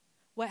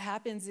 What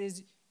happens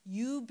is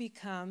you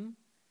become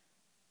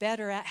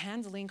better at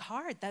handling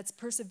hard. That's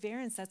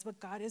perseverance. That's what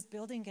God is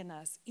building in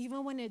us.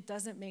 Even when it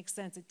doesn't make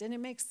sense. It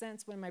didn't make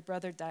sense when my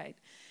brother died.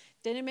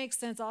 Didn't make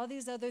sense. All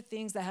these other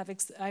things that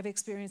I've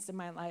experienced in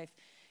my life.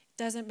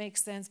 Doesn't make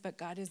sense, but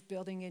God is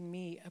building in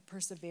me a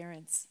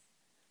perseverance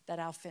that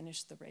I'll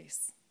finish the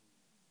race.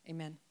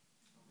 Amen.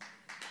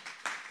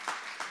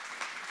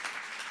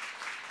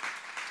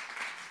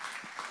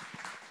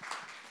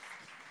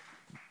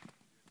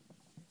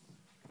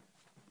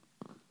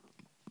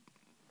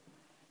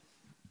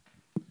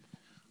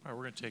 All right,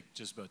 we're going to take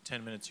just about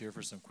 10 minutes here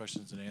for some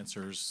questions and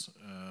answers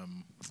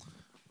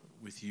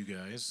with you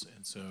guys.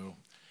 And so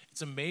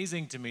it's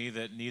amazing to me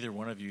that neither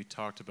one of you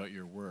talked about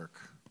your work,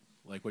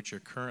 like what you're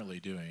currently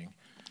doing,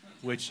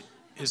 which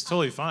is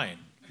totally fine,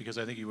 because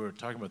I think you were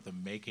talking about the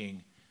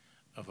making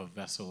of a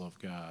vessel of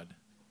God.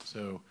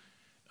 So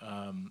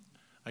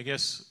I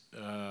guess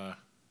I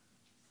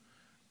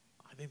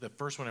think the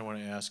first one I want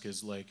to ask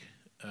is, like,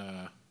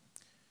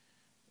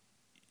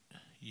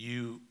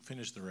 you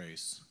finished the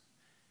race.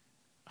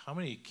 How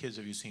many kids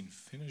have you seen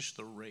finish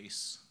the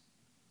race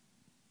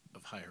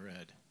of higher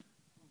ed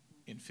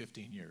in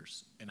 15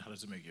 years, and how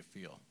does it make you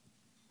feel?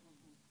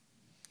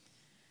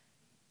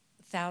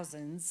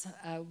 Thousands.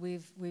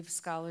 We've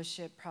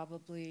scholarship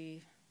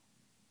probably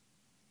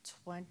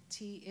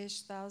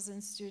 20-ish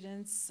thousand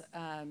students,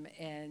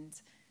 and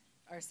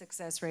our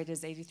success rate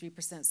is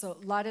 83%. So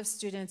a lot of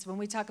students, when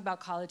we talk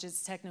about college,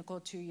 it's technical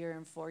 2-year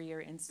and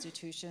 4-year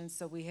institutions.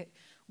 So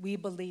we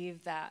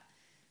believe that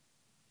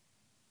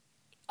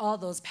all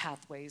those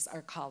pathways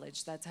are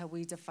college. That's how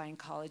we define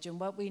college. And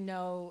what we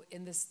know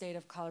in the state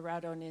of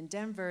Colorado and in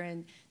Denver,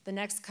 in the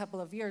next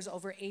couple of years,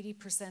 over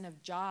 80%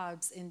 of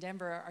jobs in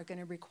Denver are going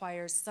to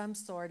require some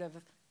sort of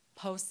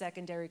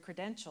post-secondary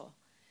credential.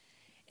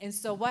 And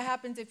so what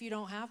happens if you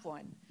don't have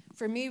one?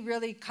 For me,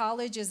 really,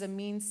 college is a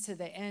means to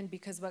the end,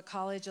 because what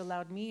college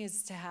allowed me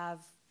is to have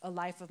a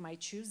life of my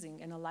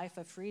choosing and a life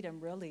of freedom,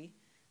 really,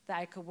 that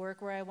I could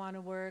work where I want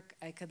to work,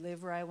 I could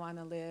live where I want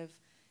to live,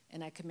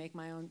 and I could make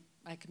my own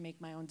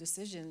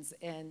decisions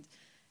and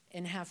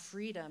have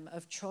freedom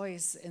of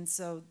choice. And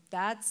so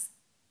that's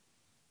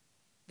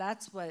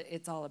what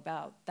it's all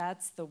about.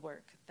 That's the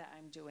work that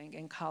I'm doing,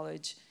 and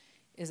college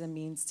is a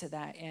means to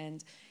that.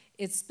 And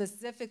it's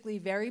specifically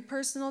very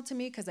personal to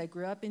me because I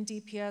grew up in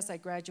DPS. I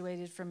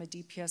graduated from a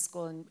DPS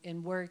school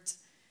and worked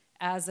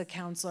as a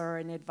counselor or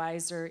an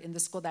advisor in the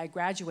school that I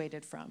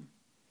graduated from.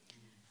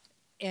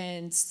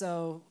 And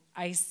so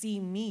I see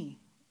me,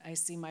 I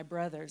see my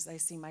brothers, I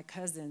see my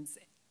cousins,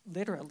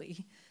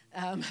 literally.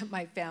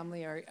 My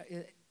family are,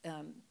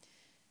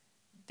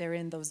 they're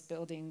in those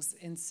buildings.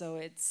 And so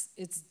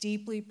it's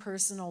deeply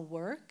personal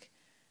work.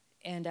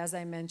 And as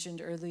I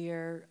mentioned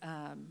earlier,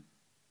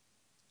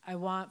 I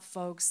want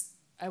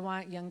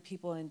young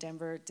people in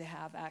Denver to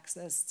have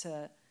access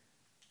to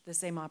the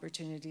same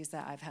opportunities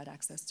that I've had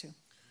access to.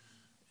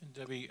 And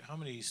Debbie, how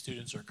many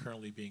students are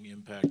currently being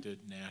impacted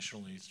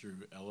nationally through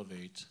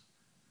Elevate?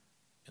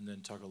 And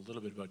then talk a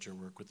little bit about your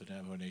work with the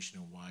Navajo Nation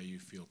and why you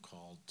feel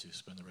called to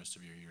spend the rest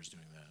of your years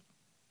doing that.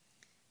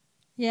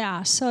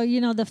 Yeah, so,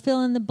 the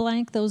fill in the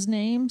blank, those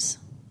names,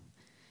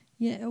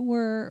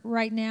 we're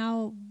right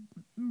now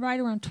right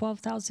around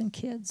 12,000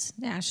 kids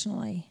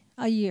nationally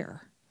a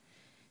year,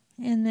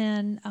 and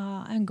then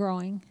and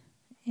growing.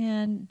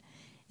 And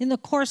in the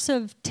course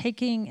of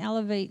taking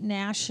Elevate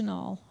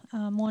National,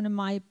 one of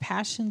my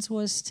passions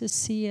was to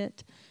see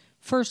it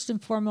first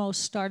and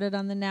foremost started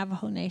on the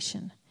Navajo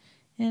Nation.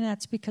 And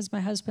that's because my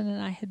husband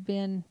and I had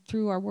been,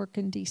 through our work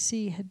in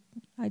D.C.,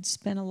 I'd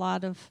spent a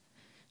lot of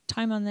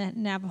time on the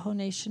Navajo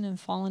Nation and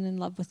fallen in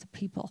love with the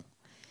people.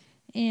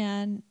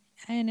 And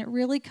it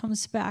really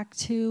comes back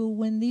to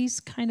when these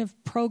kind of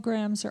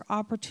programs or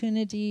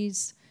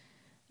opportunities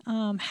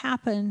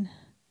happen,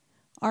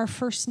 our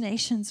First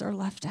Nations are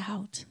left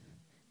out.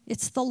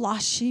 It's the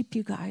lost sheep,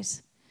 you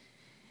guys.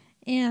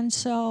 And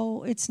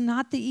so it's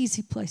not the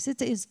easy place. It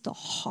is the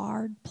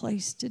hard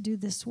place to do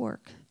this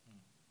work.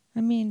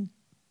 I mean,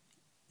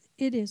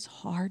 it is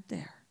hard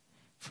there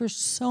for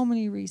so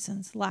many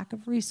reasons, lack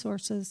of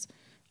resources,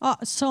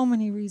 so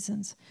many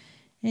reasons.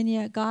 And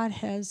yet God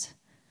has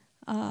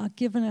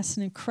given us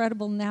an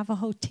incredible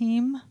Navajo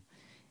team,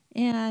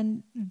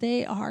 and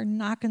they are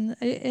knocking,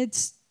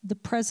 it's the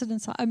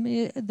president's,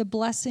 the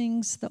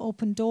blessings, the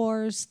open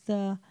doors,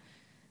 the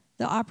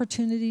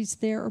opportunities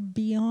there are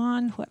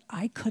beyond what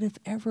I could have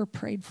ever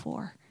prayed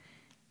for.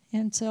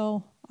 And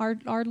so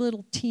our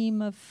little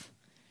team of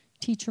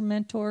teacher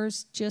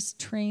mentors just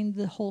trained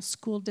the whole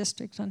school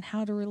district on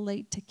how to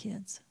relate to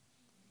kids.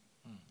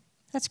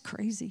 That's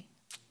crazy.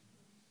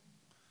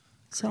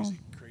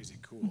 Crazy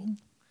cool.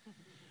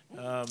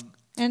 Mm-hmm.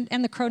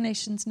 And the Crow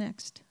Nation's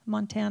next.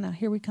 Montana,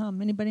 here we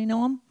come. Anybody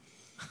know them?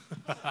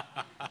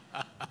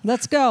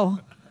 Let's go.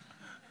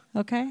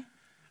 Okay?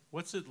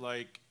 What's it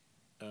like?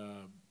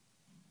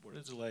 What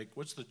is it like?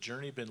 What's the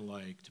journey been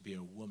like to be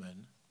a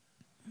woman,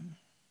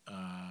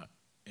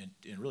 and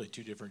really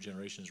two different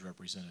generations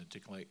represented, to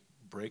like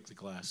break the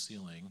glass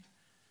ceiling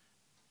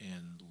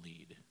and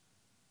lead?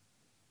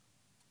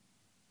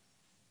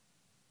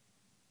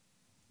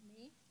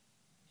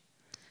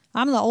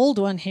 I'm the old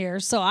one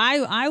here. So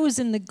I was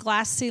in the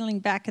glass ceiling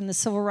back in the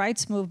civil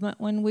rights movement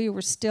when we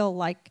were still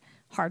like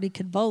hardly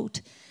could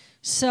vote.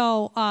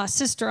 So,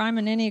 sister, I'm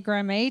an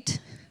Enneagram 8.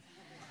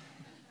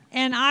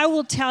 And I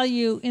will tell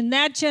you, in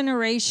that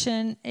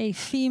generation, a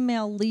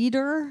female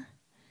leader,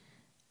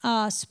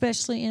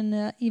 especially in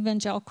the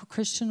evangelical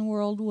Christian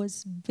world,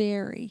 was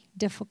very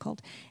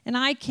difficult. And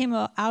I came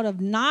out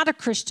of not a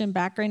Christian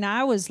background.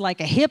 I was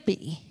like a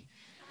hippie,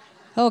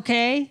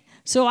 okay?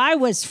 So I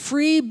was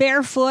free,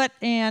 barefoot,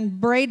 and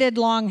braided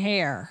long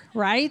hair,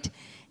 right?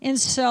 And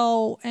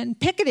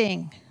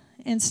picketing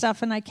and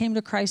stuff. And I came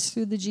to Christ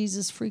through the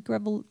Jesus Freak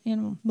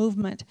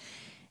movement.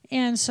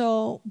 And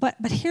so, but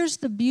here's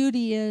the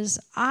beauty is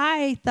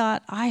I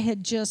thought I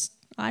hit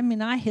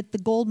the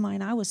gold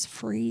mine. I was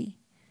free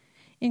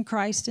in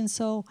Christ. And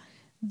so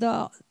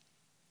a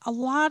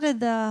lot of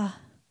the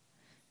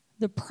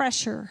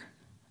pressure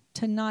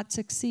to not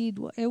succeed,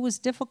 it was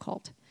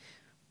difficult.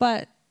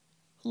 But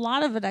a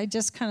lot of it, I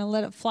just kind of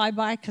let it fly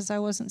by because I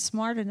wasn't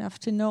smart enough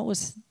to know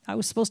I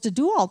was supposed to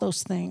do all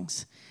those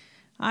things.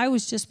 I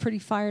was just pretty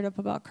fired up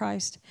about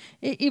Christ.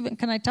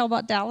 Can I tell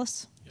about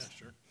Dallas? Yeah,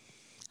 sure.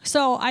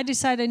 So I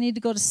decided I need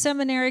to go to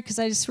seminary because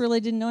I just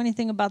really didn't know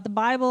anything about the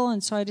Bible,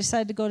 and so I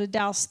decided to go to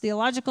Dallas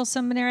Theological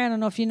Seminary. I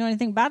don't know if you know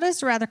anything about it.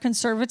 It's rather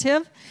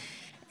conservative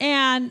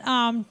and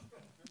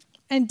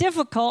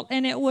difficult,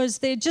 and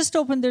they had just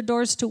opened their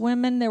doors to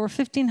women. There were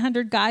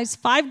 1,500 guys,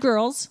 5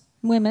 girls,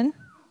 women,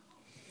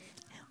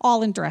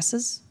 all in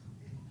dresses.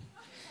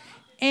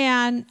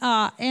 And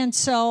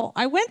so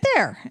I went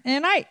there,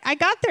 and I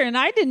got there, and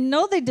I didn't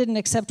know they didn't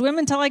accept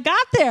women until I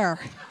got there.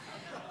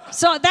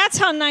 So that's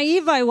how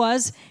naive I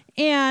was,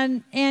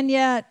 and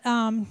yet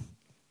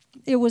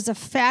it was a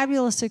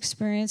fabulous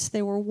experience.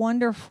 They were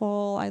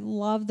wonderful. I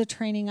loved the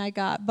training I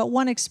got. But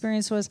one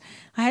experience was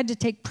I had to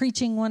take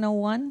Preaching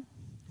 101.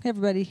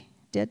 Everybody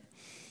did.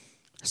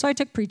 So I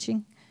took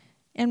preaching.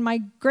 And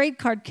my grade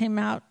card came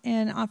out,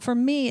 and for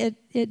me,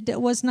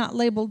 it was not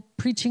labeled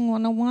Preaching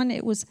 101.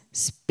 It was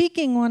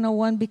Speaking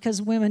 101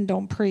 because women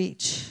don't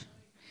preach.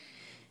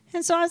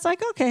 And so I was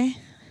like, okay,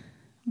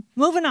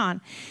 moving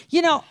on.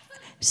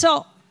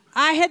 So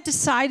I had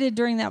decided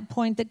during that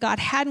point that God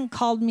hadn't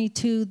called me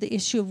to the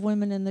issue of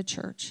women in the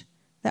church.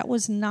 That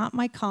was not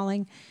my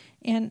calling,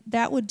 and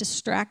that would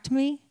distract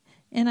me,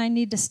 and I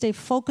need to stay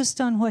focused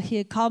on what He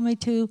had called me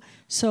to,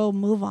 so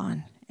move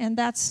on. And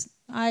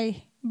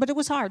but it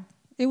was hard.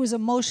 It was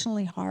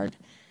emotionally hard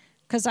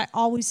because I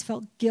always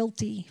felt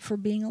guilty for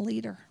being a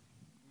leader.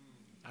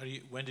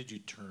 When did you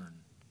turn?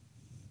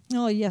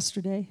 Oh,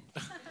 yesterday.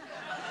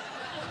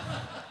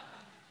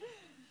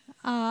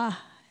 I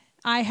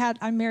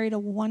married a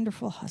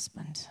wonderful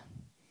husband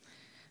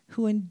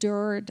who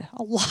endured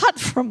a lot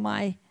from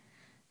my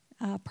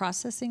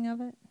processing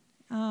of it.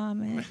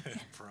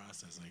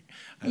 Processing.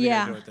 I think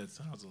I know what that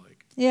sounds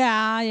like.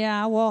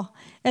 Yeah. Well,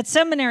 at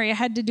seminary, I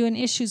had to do an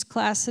issues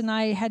class, and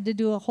I had to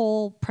do a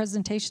whole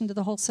presentation to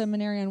the whole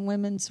seminary on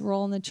women's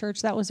role in the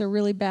church. That was a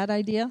really bad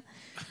idea.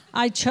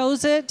 I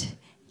chose it.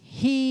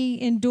 He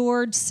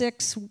endured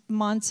 6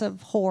 months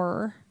of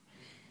horror.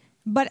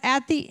 But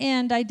at the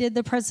end, I did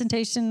the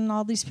presentation, and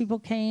all these people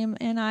came,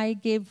 and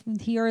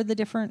here are the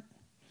different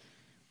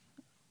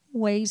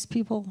ways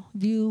people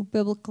view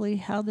biblically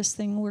how this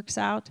thing works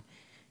out.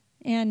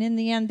 And in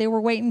the end, they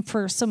were waiting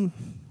for some,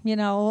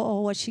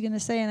 what's she going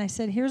to say? And I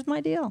said, here's my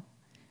deal.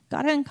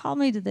 God hadn't called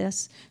me to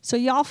this, so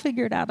y'all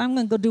figure it out. I'm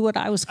going to go do what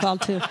I was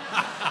called to.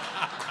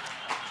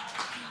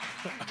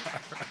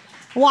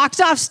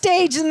 Walked off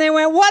stage, and they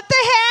went, what the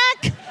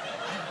heck?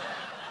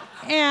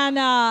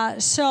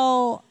 And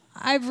so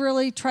I've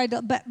really tried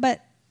to,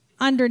 but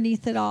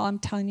underneath it all, I'm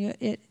telling you,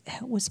 it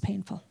was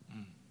painful.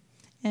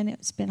 And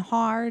it's been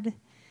hard.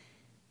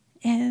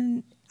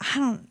 And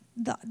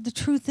the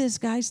truth is,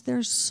 guys,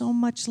 there's so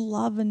much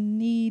love and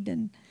need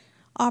and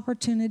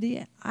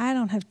opportunity. I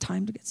don't have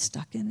time to get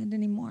stuck in it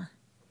anymore.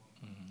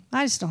 Mm-hmm.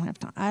 I just don't have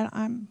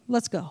time.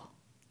 Let's go.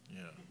 Yeah.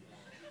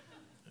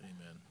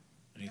 Amen.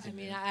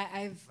 Anything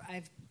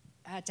I've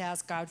had to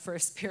ask God for a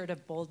spirit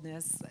of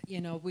boldness.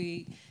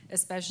 We,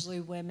 especially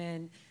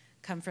women,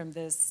 come from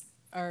this,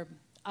 or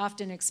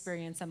often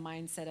experience a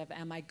mindset of,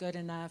 am I good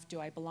enough? Do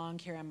I belong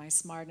here? Am I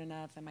smart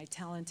enough? Am I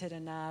talented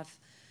enough?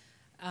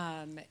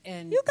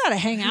 And you got to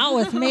hang out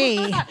with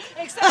me.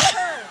 Except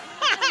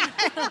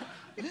her.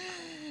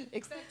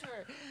 Except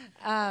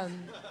her.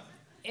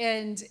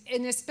 And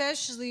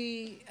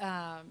especially,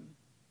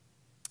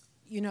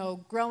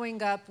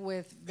 growing up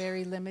with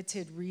very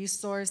limited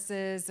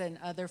resources and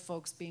other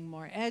folks being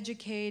more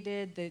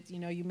educated, that,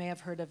 you may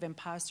have heard of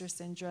imposter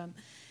syndrome.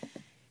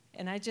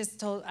 And I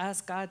just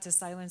asked God to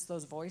silence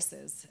those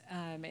voices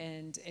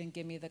and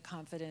give me the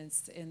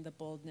confidence and the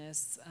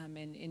boldness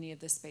in any of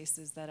the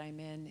spaces that I'm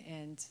in,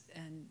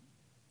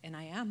 and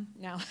I am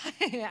now.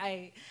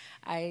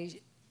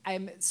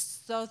 I'm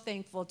so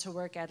thankful to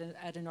work at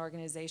an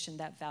organization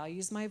that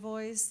values my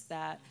voice,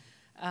 that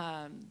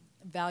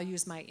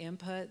values my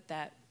input,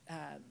 that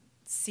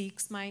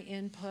seeks my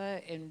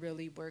input, and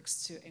really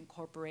works to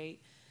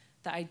incorporate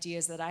the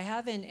ideas that I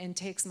have and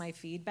takes my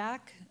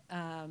feedback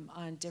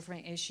on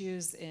different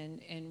issues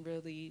and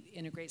really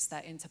integrates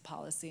that into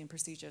policy and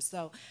procedure.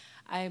 So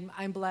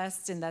I'm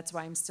blessed, and that's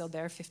why I'm still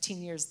there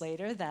 15 years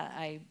later,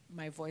 that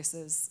my voice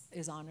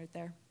is honored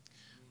there.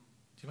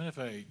 Do you mind if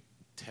I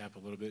tap a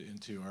little bit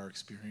into our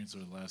experience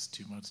over the last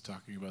 2 months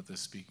talking about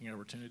this speaking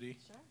opportunity?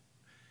 Sure.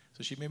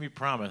 So she made me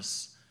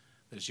promise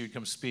that she would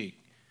come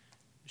speak.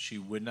 She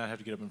would not have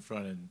to get up in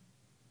front and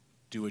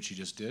do what she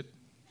just did.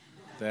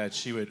 That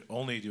she would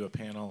only do a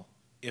panel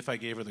if I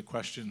gave her the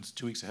questions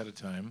 2 weeks ahead of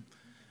time.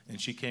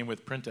 And she came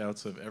with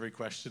printouts of every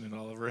question and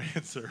all of her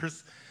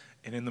answers.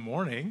 And in the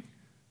morning,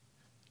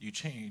 you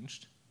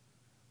changed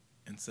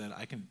and said,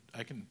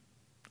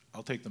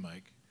 I'll take the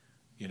mic,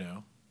 you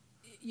know.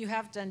 You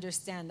have to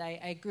understand,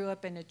 I grew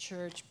up in a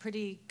church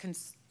pretty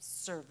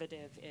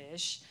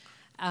conservative-ish.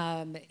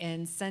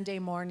 And Sunday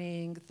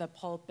morning, the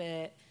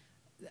pulpit,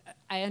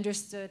 I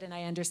understood and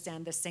I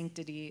understand the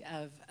sanctity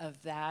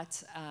of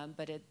that,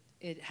 but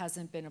it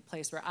hasn't been a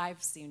place where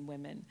I've seen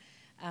women.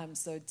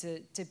 So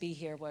to be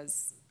here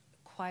was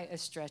quite a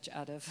stretch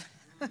out of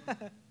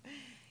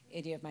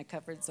any of my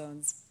comfort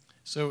zones.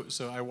 So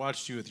I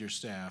watched you with your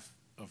staff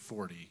of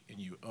 40, and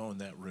you own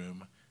that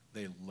room.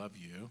 They love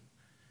you.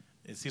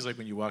 It seems like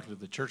when you walk into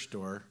the church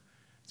door,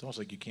 it's almost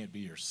like you can't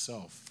be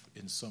yourself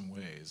in some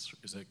ways.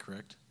 Is that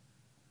correct?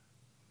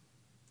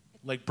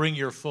 Like bring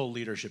your full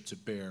leadership to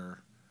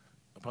bear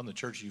upon the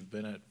church you've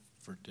been at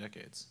for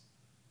decades.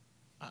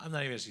 I'm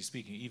not even actually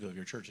speaking evil of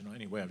your church in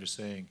any way. I'm just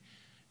saying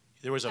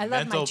there was a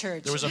love my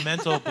church. There was a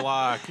mental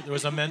block. There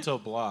was a mental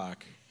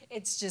block.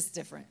 It's just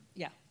different,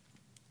 yeah.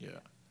 Yeah.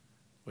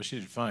 Well,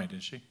 she did fine,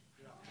 didn't she?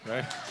 Yeah.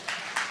 Right?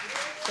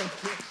 Thank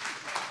you.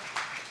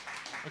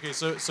 Okay,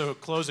 so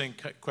closing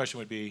question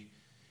would be,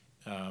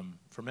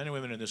 for men and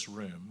women in this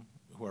room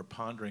who are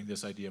pondering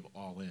this idea of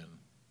all in,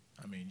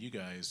 I mean, you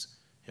guys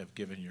have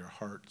given your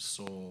heart,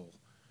 soul,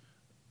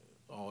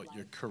 all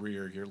your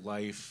career, your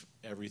life,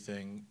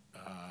 everything,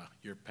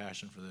 your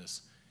passion for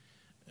this.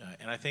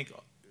 And I think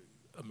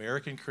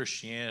American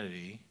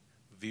Christianity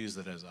views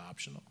that as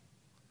optional.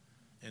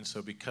 And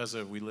so because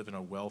we live in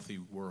a wealthy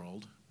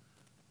world,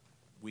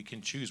 we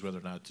can choose whether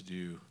or not to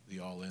do the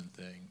all-in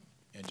thing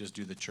and just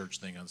do the church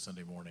thing on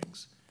Sunday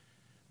mornings.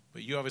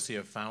 But you obviously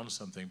have found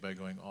something by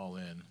going all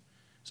in.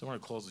 So I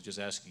want to close with just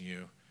asking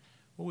you,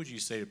 what would you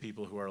say to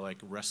people who are like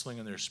wrestling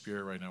in their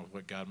spirit right now with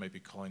what God might be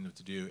calling them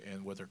to do,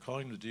 and what they're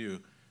calling them to do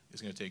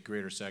is going to take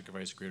greater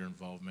sacrifice, greater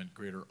involvement,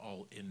 greater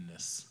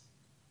all-inness?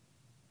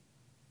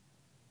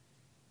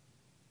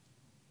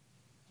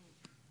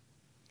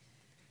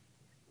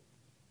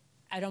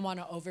 I don't want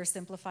to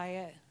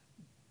oversimplify it,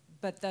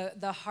 but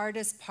the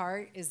hardest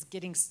part is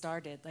getting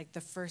started, like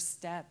the first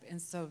step.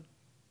 And so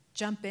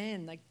jump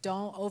in, like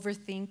don't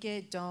overthink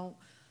it, don't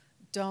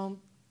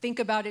think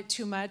about it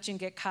too much and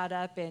get caught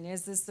up in,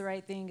 is this the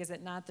right thing, is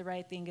it not the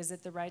right thing, is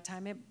it the right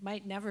time? It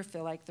might never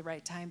feel like the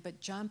right time,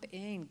 but jump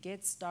in,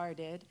 get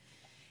started,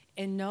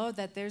 and know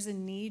that there's a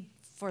need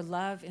for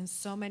love in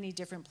so many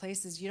different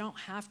places. You don't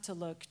have to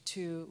look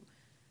to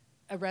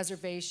a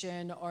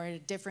reservation or a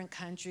different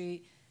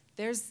country.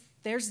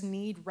 There's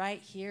need right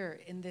here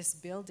in this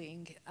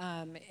building,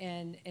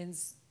 and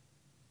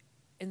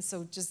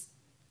so just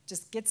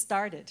get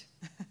started.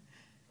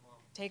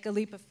 Take a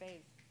leap of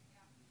faith.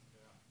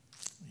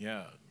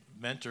 Yeah,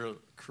 mentor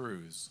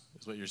cruise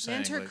is what you're saying.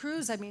 Mentor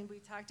cruise. I mean, we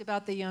talked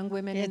about the young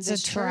women in It's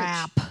this a church.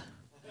 trap.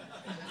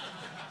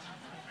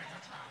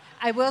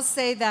 I will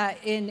say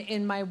that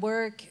in my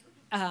work,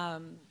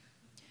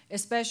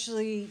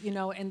 especially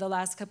in the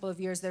last couple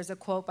of years, there's a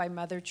quote by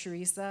Mother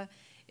Teresa.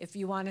 If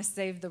you want to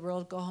save the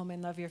world, go home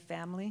and love your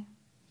family.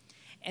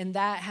 And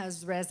that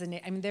has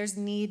resonated. I mean, there's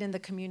need in the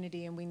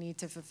community, and we need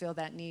to fulfill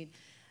that need.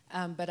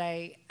 But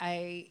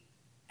I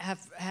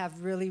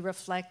have really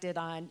reflected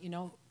on,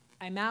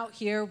 I'm out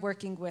here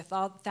working with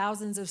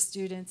thousands of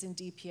students in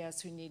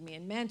DPS who need me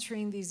and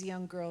mentoring these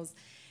young girls.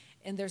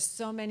 And there's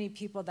so many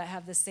people that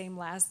have the same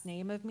last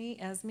name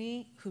as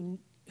me who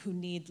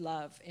need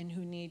love and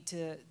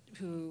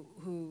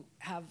who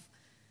have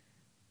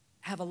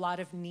a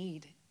lot of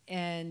need.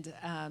 And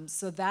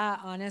so that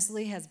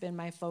honestly has been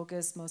my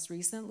focus most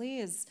recently,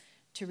 is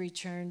to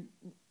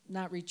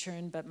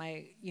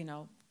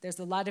there's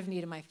a lot of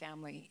need in my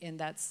family, and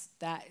that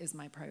is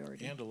my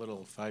priority. And a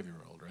little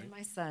 5-year-old, right? And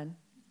my son.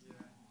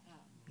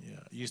 Yeah,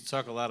 you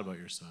talk a lot about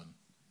your son.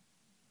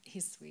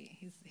 He's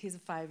sweet. He's a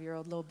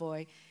 5-year-old little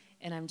boy,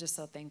 and I'm just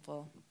so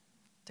thankful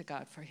to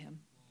God for him.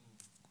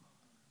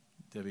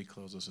 Debbie,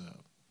 close us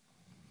out.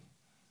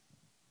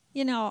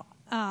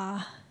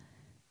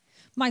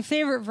 My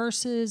favorite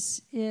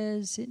verses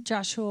is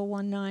Joshua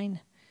 1:9.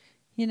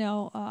 You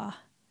know,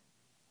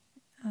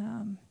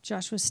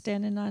 Joshua's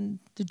standing on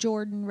the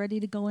Jordan ready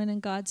to go in,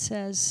 and God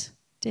says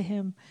to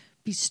him,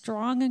 be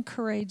strong and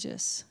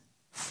courageous.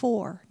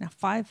 4. Now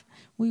 5,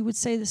 we would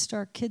say this to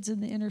our kids in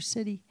the inner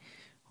city.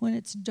 When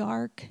it's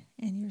dark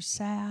and you're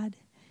sad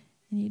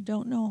and you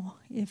don't know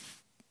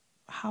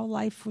how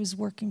life was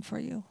working for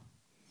you,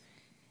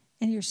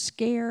 and you're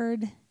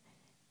scared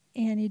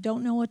and you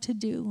don't know what to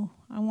do,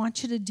 I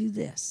want you to do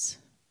this.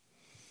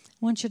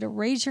 I want you to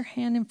raise your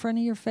hand in front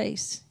of your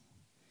face,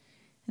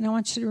 and I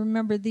want you to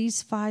remember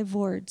these 5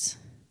 words.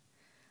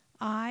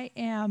 I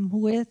am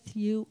with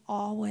you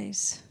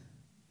always.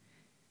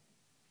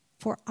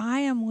 For I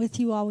am with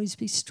you always.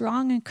 Be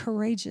strong and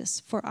courageous,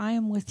 for I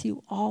am with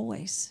you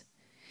always.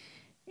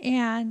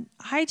 And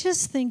I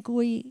just think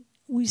we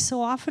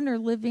so often are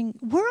living,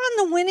 we're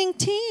on the winning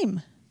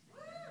team.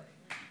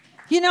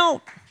 You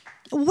know,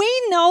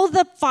 we know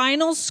the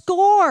final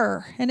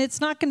score, and it's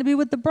not going to be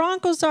what the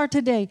Broncos are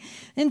today.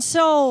 And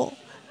so,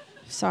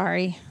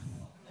 sorry.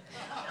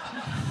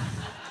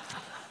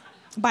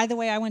 By the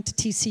way, I went to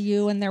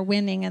TCU, and they're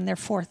winning, and they're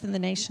 4th in the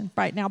nation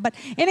right now. But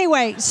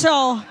anyway,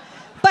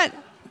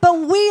 but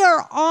we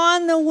are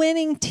on the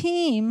winning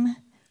team.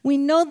 We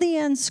know the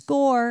end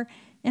score,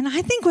 and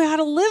I think we ought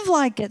to live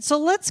like it. So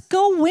let's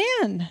go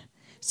win.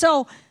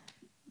 So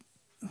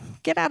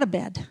get out of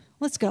bed.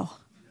 Let's go.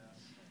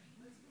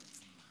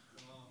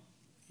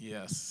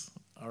 Yes.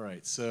 All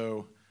right.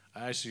 So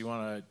I actually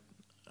want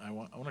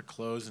to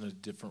close in a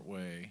different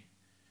way,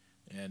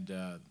 and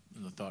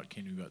the thought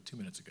came to me about 2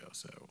 minutes ago.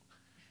 So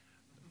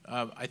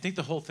I think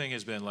the whole thing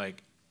has been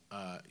like,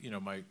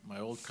 my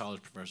old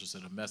college professor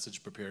said, a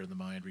message prepared in the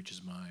mind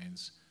reaches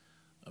minds,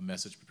 a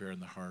message prepared in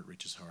the heart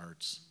reaches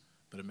hearts,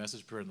 but a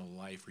message prepared in the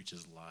life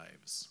reaches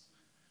lives.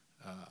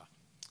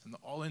 And the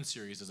All In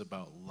series is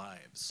about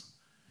lives.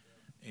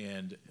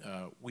 And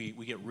we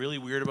get really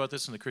weird about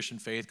this in the Christian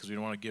faith because we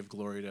don't want to give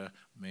glory to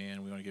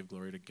man, we want to give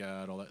glory to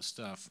God, all that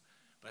stuff.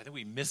 But I think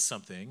we miss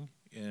something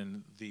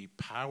in the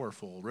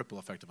powerful ripple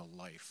effect of a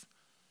life.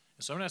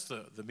 And so I'm going to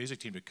ask the music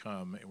team to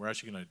come, and we're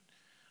actually going to,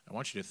 I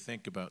want you to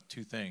think about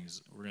 2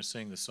 things. We're going to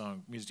sing the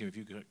song. Music team, if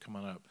you could come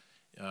on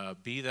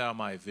up. Be Thou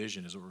My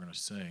Vision is what we're going to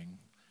sing.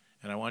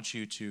 And I want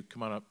you to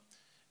come on up.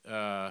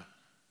 I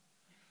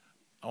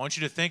want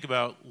you to think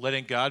about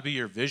letting God be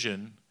your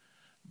vision.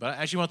 But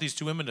I actually want these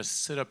 2 women to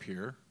sit up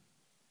here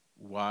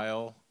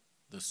while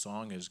the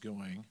song is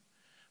going,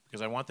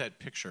 because I want that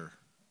picture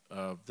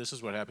of this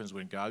is what happens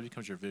when God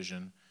becomes your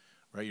vision,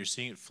 right? You're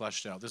seeing it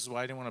fleshed out. This is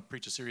why I didn't want to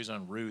preach a series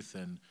on Ruth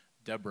and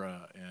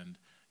Deborah and,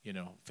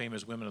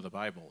 famous women of the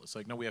Bible. It's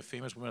like, no, we have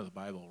famous women of the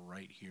Bible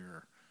right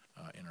here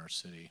in our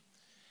city.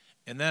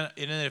 And then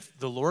if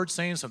the Lord's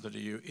saying something to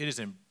you, it is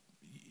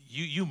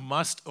you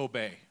must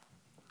obey,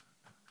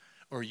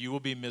 or you will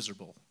be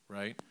miserable,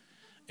 right?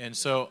 And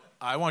so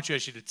I want you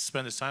actually to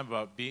spend this time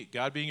about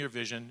God being your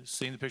vision,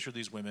 seeing the picture of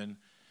these women,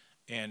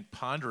 and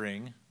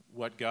pondering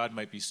what God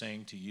might be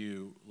saying to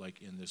you,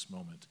 like in this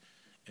moment.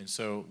 And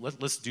so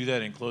let's do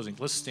that in closing.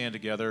 Let's stand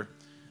together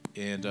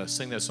and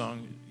sing that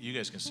song. You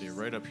guys can see it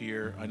right up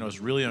here. I know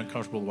it's really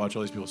uncomfortable to watch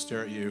all these people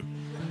stare at you,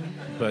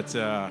 but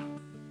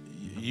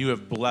you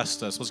have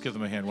blessed us. Let's give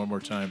them a hand one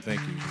more time.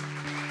 Thank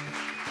you.